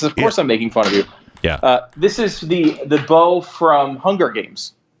here? Of course I'm making fun of you. Yeah. This is the bow from Hunger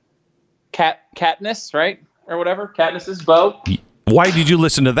Games. Katniss, right? Or whatever. Katniss's bow. Why did you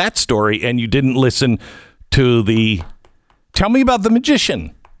listen to that story and you didn't listen to the... Tell me about the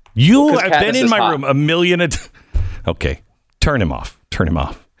magician. You have been in my room a million... Okay. Turn him off.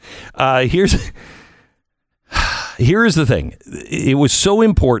 Here's the thing. It was so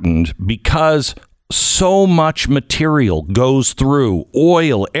important because so much material goes through,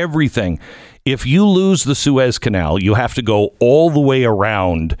 oil, everything. If you lose the Suez Canal, you have to go all the way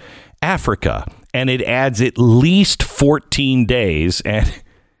around Africa, and it adds at least 14 days. And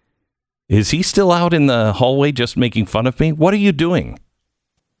is he still out in the hallway just making fun of me? What are you doing?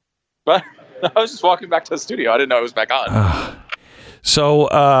 But I was just walking back to the studio. I didn't know it was back on. So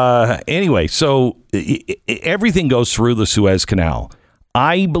anyway, everything goes through the Suez Canal.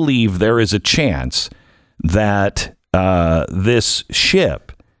 I believe there is a chance that this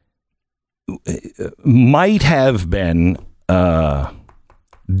ship might have been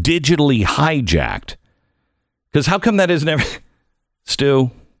digitally hijacked. Because how come that isn't ever...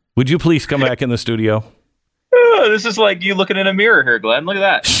 Stu, would you please come back in the studio? This is like you looking in a mirror here, Glenn. Look at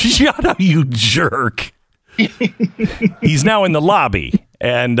that. Shut up, you jerk. He's now in the lobby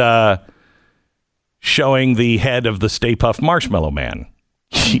and showing the head of the Stay Puft Marshmallow Man.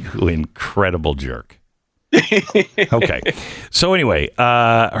 You incredible jerk. Okay. So anyway,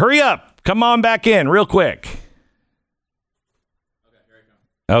 hurry up. Come on back in real quick. Okay, here I come.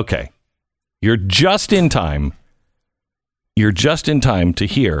 Okay. You're just in time. You're just in time to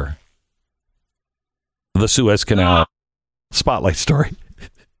hear the Suez Canal spotlight story.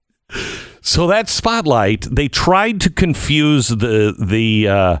 So that spotlight, they tried to confuse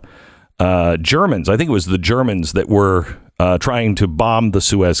the Germans. I think it was the Germans that were trying to bomb the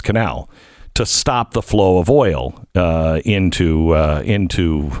Suez Canal to stop the flow of oil into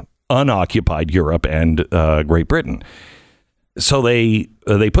unoccupied Europe and Great Britain. So they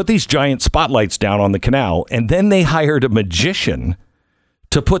put these giant spotlights down on the canal, and then they hired a magician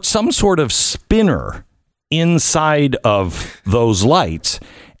to put some sort of spinner inside of those lights,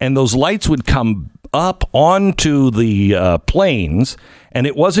 and those lights would come up onto the planes, and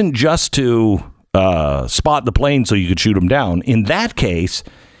it wasn't just to spot the plane so you could shoot them down. In that case,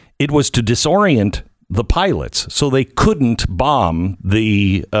 it was to disorient the pilots so they couldn't bomb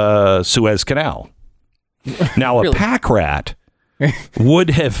the Suez Canal. Now, a pack rat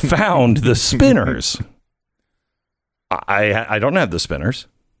would have found the spinners. I don't have the spinners.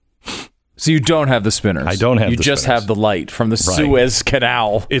 So you don't have the spinners. I don't have you the just spinners. have the light from the Suez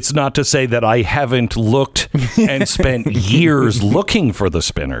Canal. It's not to say that I haven't looked and spent years looking for the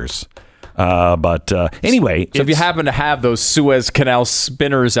spinners. But anyway. So if you happen to have those Suez Canal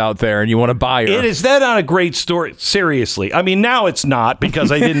spinners out there and you want to buy her. Is that not a great story? Seriously. I mean, now it's not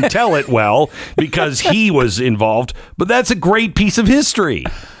because I didn't tell it well because he was involved. But that's a great piece of history.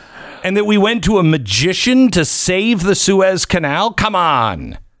 And that we went to a magician to save the Suez Canal? Come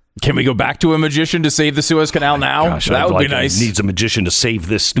on. Can we go back to a magician to save the Suez Canal now? Gosh, that would be nice. Needs a magician to save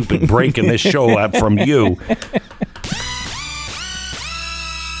this stupid break in this show from you.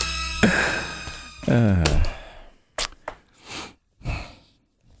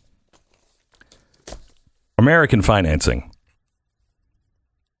 American financing.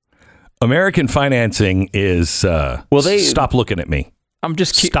 American financing is stop looking at me. I'm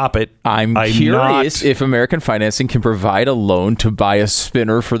just stop it. I'm curious if American financing can provide a loan to buy a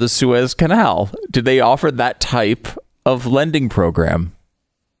spinner for the Suez Canal. Do they offer that type of lending program?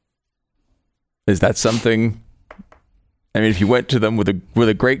 Is that something? I mean, if you went to them with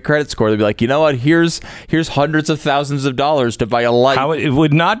a great credit score, they'd be like, you know what? Here's hundreds of thousands of dollars to buy a light. It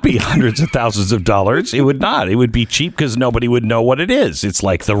would not be hundreds of thousands of dollars. It would not. It would be cheap because nobody would know what it is. It's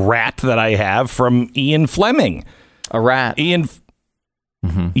like the rat that I have from Ian Fleming. A rat. Ian.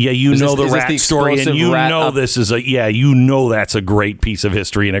 Mm-hmm. Yeah, you know the rat story, and you know this is that's a great piece of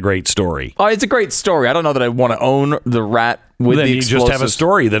history and a great story. Oh, it's a great story. I don't know that I want to own the rat with then the you explosives. just have a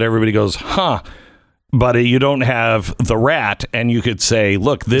story that everybody goes, huh? But you don't have the rat, and you could say,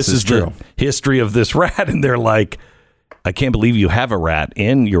 look, this is the history of this rat, and they're like, I can't believe you have a rat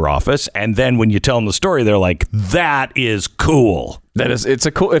in your office. And then when you tell them the story, they're like, that is cool. It's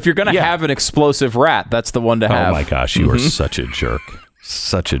a cool. If you're going to have an explosive rat, that's the one to have. Oh my gosh, you are such a jerk.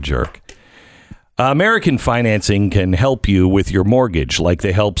 Such a jerk. American financing can help you with your mortgage like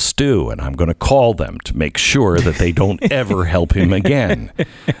they help Stu, and I'm going to call them to make sure that they don't ever help him again.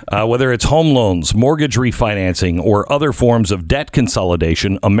 Whether it's home loans, mortgage refinancing, or other forms of debt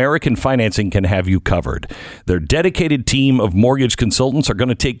consolidation, American financing can have you covered. Their dedicated team of mortgage consultants are going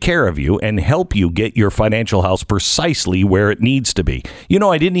to take care of you and help you get your financial house precisely where it needs to be. You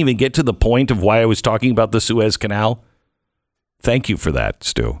know, I didn't even get to the point of why I was talking about the Suez Canal. Thank you for that,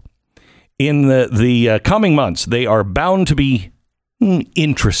 Stu. In the coming months, they are bound to be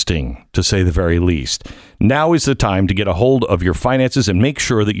interesting, to say the very least. Now is the time to get a hold of your finances and make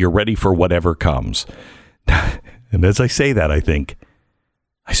sure that you're ready for whatever comes. And as I say that, I think,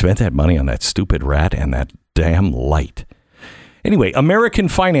 I spent that money on that stupid rat and that damn light. Anyway, American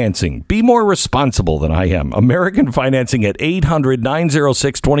Financing. Be more responsible than I am. American Financing at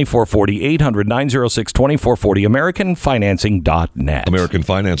 800-906-2440, 800-906-2440, AmericanFinancing.net. American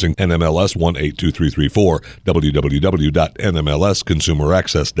Financing, NMLS 182334,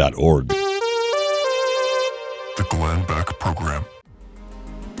 www.nmlsconsumeraccess.org. The Glenn Beck Program.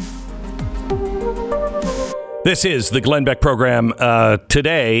 This is the Glenn Beck Program.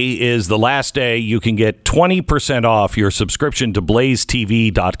 Today is the last day you can get 20% off your subscription to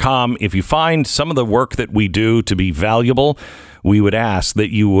blazetv.com. If you find some of the work that we do to be valuable, we would ask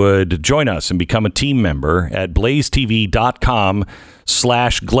that you would join us and become a team member at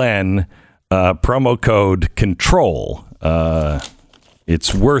blazetv.com/Glenn, promo code CONTROL.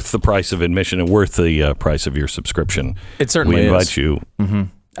 It's worth the price of admission and worth the price of your subscription. It certainly is. We invite you. Mm-hmm.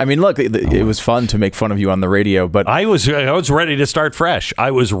 I mean, look, it was fun to make fun of you on the radio, but I was ready to start fresh.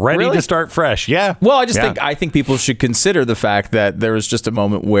 To start fresh. Yeah. Well, I think people should consider the fact that there was just a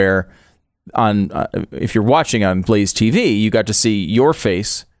moment where, if you're watching on Blaze TV, you got to see your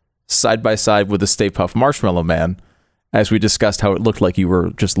face side by side with the Stay Puft Marshmallow Man, as we discussed how it looked like you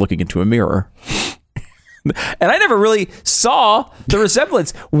were just looking into a mirror. And I never really saw the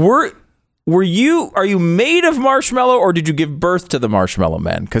resemblance. Are you made of marshmallow, or did you give birth to the Marshmallow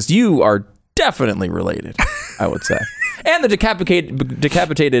Man? Because you are definitely related, I would say. And the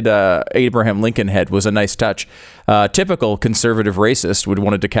decapitated Abraham Lincoln head was a nice touch. Typical conservative racist would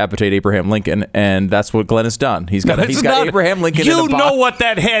want to decapitate Abraham Lincoln, and that's what Glenn has done. He's got Abraham Lincoln in a box. You know what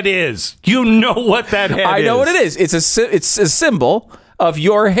that head is. You know what that head is. I know what it is. It's a symbol of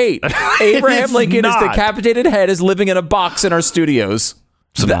your hate. Abraham Lincoln's decapitated head is living in a box in our studios.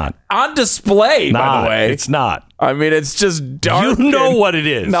 It's not. On display, by the way. It's not. I mean, it's just dark. You know what it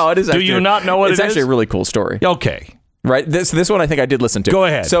is. No, it is. Do you not know what it is? It's actually a really cool story. Okay. Right? This one I think I did listen to. Go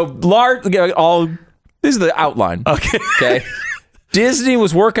ahead. So, this is the outline. Okay. Disney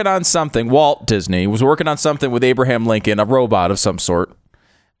was working on something. Walt Disney was working on something with Abraham Lincoln, a robot of some sort.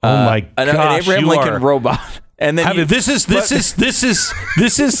 Oh my gosh! An Abraham Lincoln robot. And then this is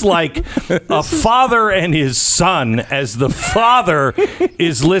like a father and his son, as the father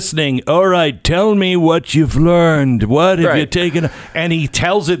is listening. All right, tell me what you've learned. What have you taken? And he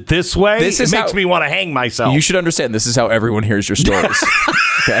tells it this way. It makes me want to hang myself. You should understand. This is how everyone hears your stories.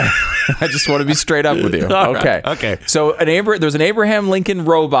 Okay, I just want to be straight up with you. Okay. Okay. So there's an Abraham Lincoln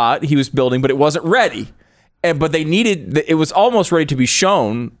robot he was building, but it wasn't ready. But they needed. It was almost ready to be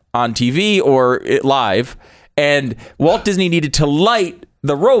shown on TV or live. And Walt Disney needed to light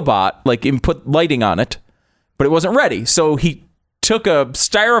the robot, like put lighting on it, but it wasn't ready. So he took a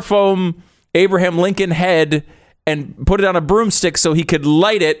styrofoam Abraham Lincoln head and put it on a broomstick so he could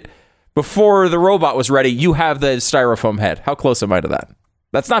light it before the robot was ready. You have the styrofoam head. How close am I to that?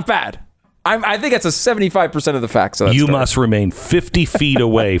 That's not bad. I think that's a 75% of the facts of that story. Must remain 50 feet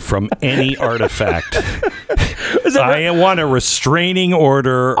away from any artifact. I want a restraining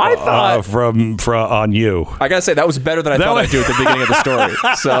order from on you. I gotta say that was better than I thought I'd do at the beginning of the story.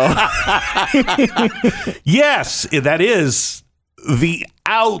 So, yes, that is the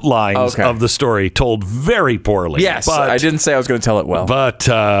outlines of the story told very poorly. Yes, but I didn't say I was going to tell it well. But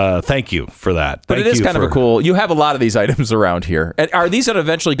thank you for that. But it is kind of a cool. You have a lot of these items around here. And are these going to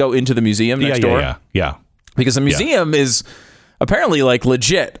eventually go into the museum next door? Yeah. Because the museum is apparently like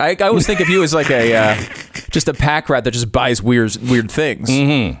legit. I always think of you as like a just a pack rat that just buys weird things.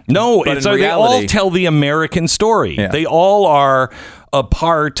 Mm-hmm. No, they all tell the American story. Yeah. They all are a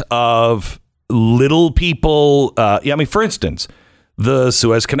part of little people. For instance, the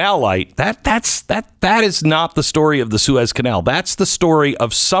Suez Canal light. That is not the story of the Suez Canal. That's the story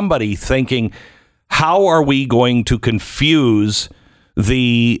of somebody thinking, how are we going to confuse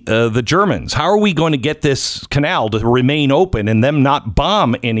the Germans? How are we going to get this canal to remain open and them not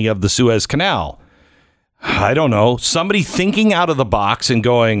bomb any of the Suez Canal? I don't know. Somebody thinking out of the box and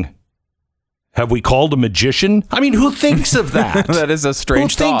going, have we called a magician? I mean, who thinks of that? That is a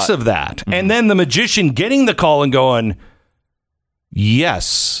strange thought. Who thinks of that? Mm-hmm. And then the magician getting the call and going,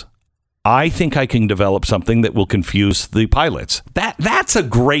 yes, I think I can develop something that will confuse the pilots. That's a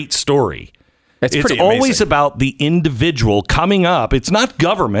great story. It's always about the individual coming up. It's not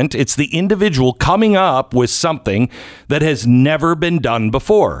government. It's the individual coming up with something that has never been done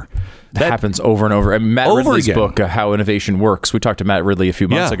before. That happens over and over. And Matt Ridley's book, How Innovation Works, we talked to Matt Ridley a few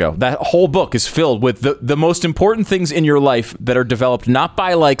months ago. That whole book is filled with the most important things in your life that are developed not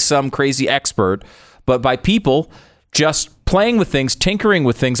by like some crazy expert, but by people just playing with things, tinkering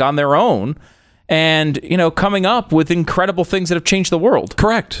with things on their own, and coming up with incredible things that have changed the world.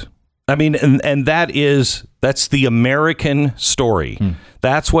 Correct. I mean, and that's the American story.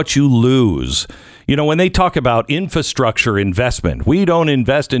 That's what you lose. When they talk about infrastructure investment, we don't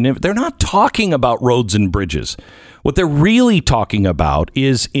invest in they're not talking about roads and bridges. What they're really talking about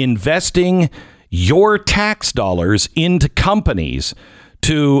is investing your tax dollars into companies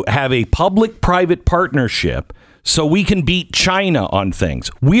to have a public-private partnership so we can beat China on things.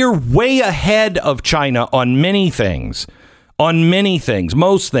 We're way ahead of China on many things.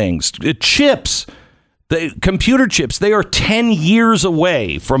 Most things. Chips, the computer chips, they are 10 years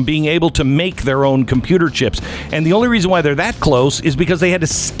away from being able to make their own computer chips. And the only reason why they're that close is because they had to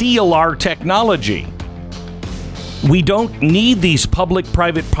steal our technology. We don't need these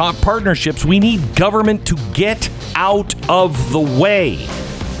public-private partnerships. We need government to get out of the way.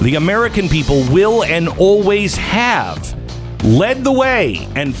 The American people will and always have led the way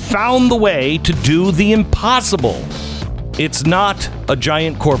and found the way to do the impossible. It's not a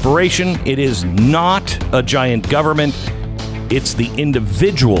giant corporation. It is not a giant government. It's the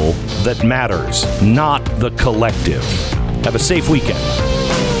individual that matters, not the collective. Have a safe weekend.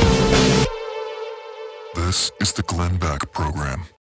 This is the Glenn Beck Program.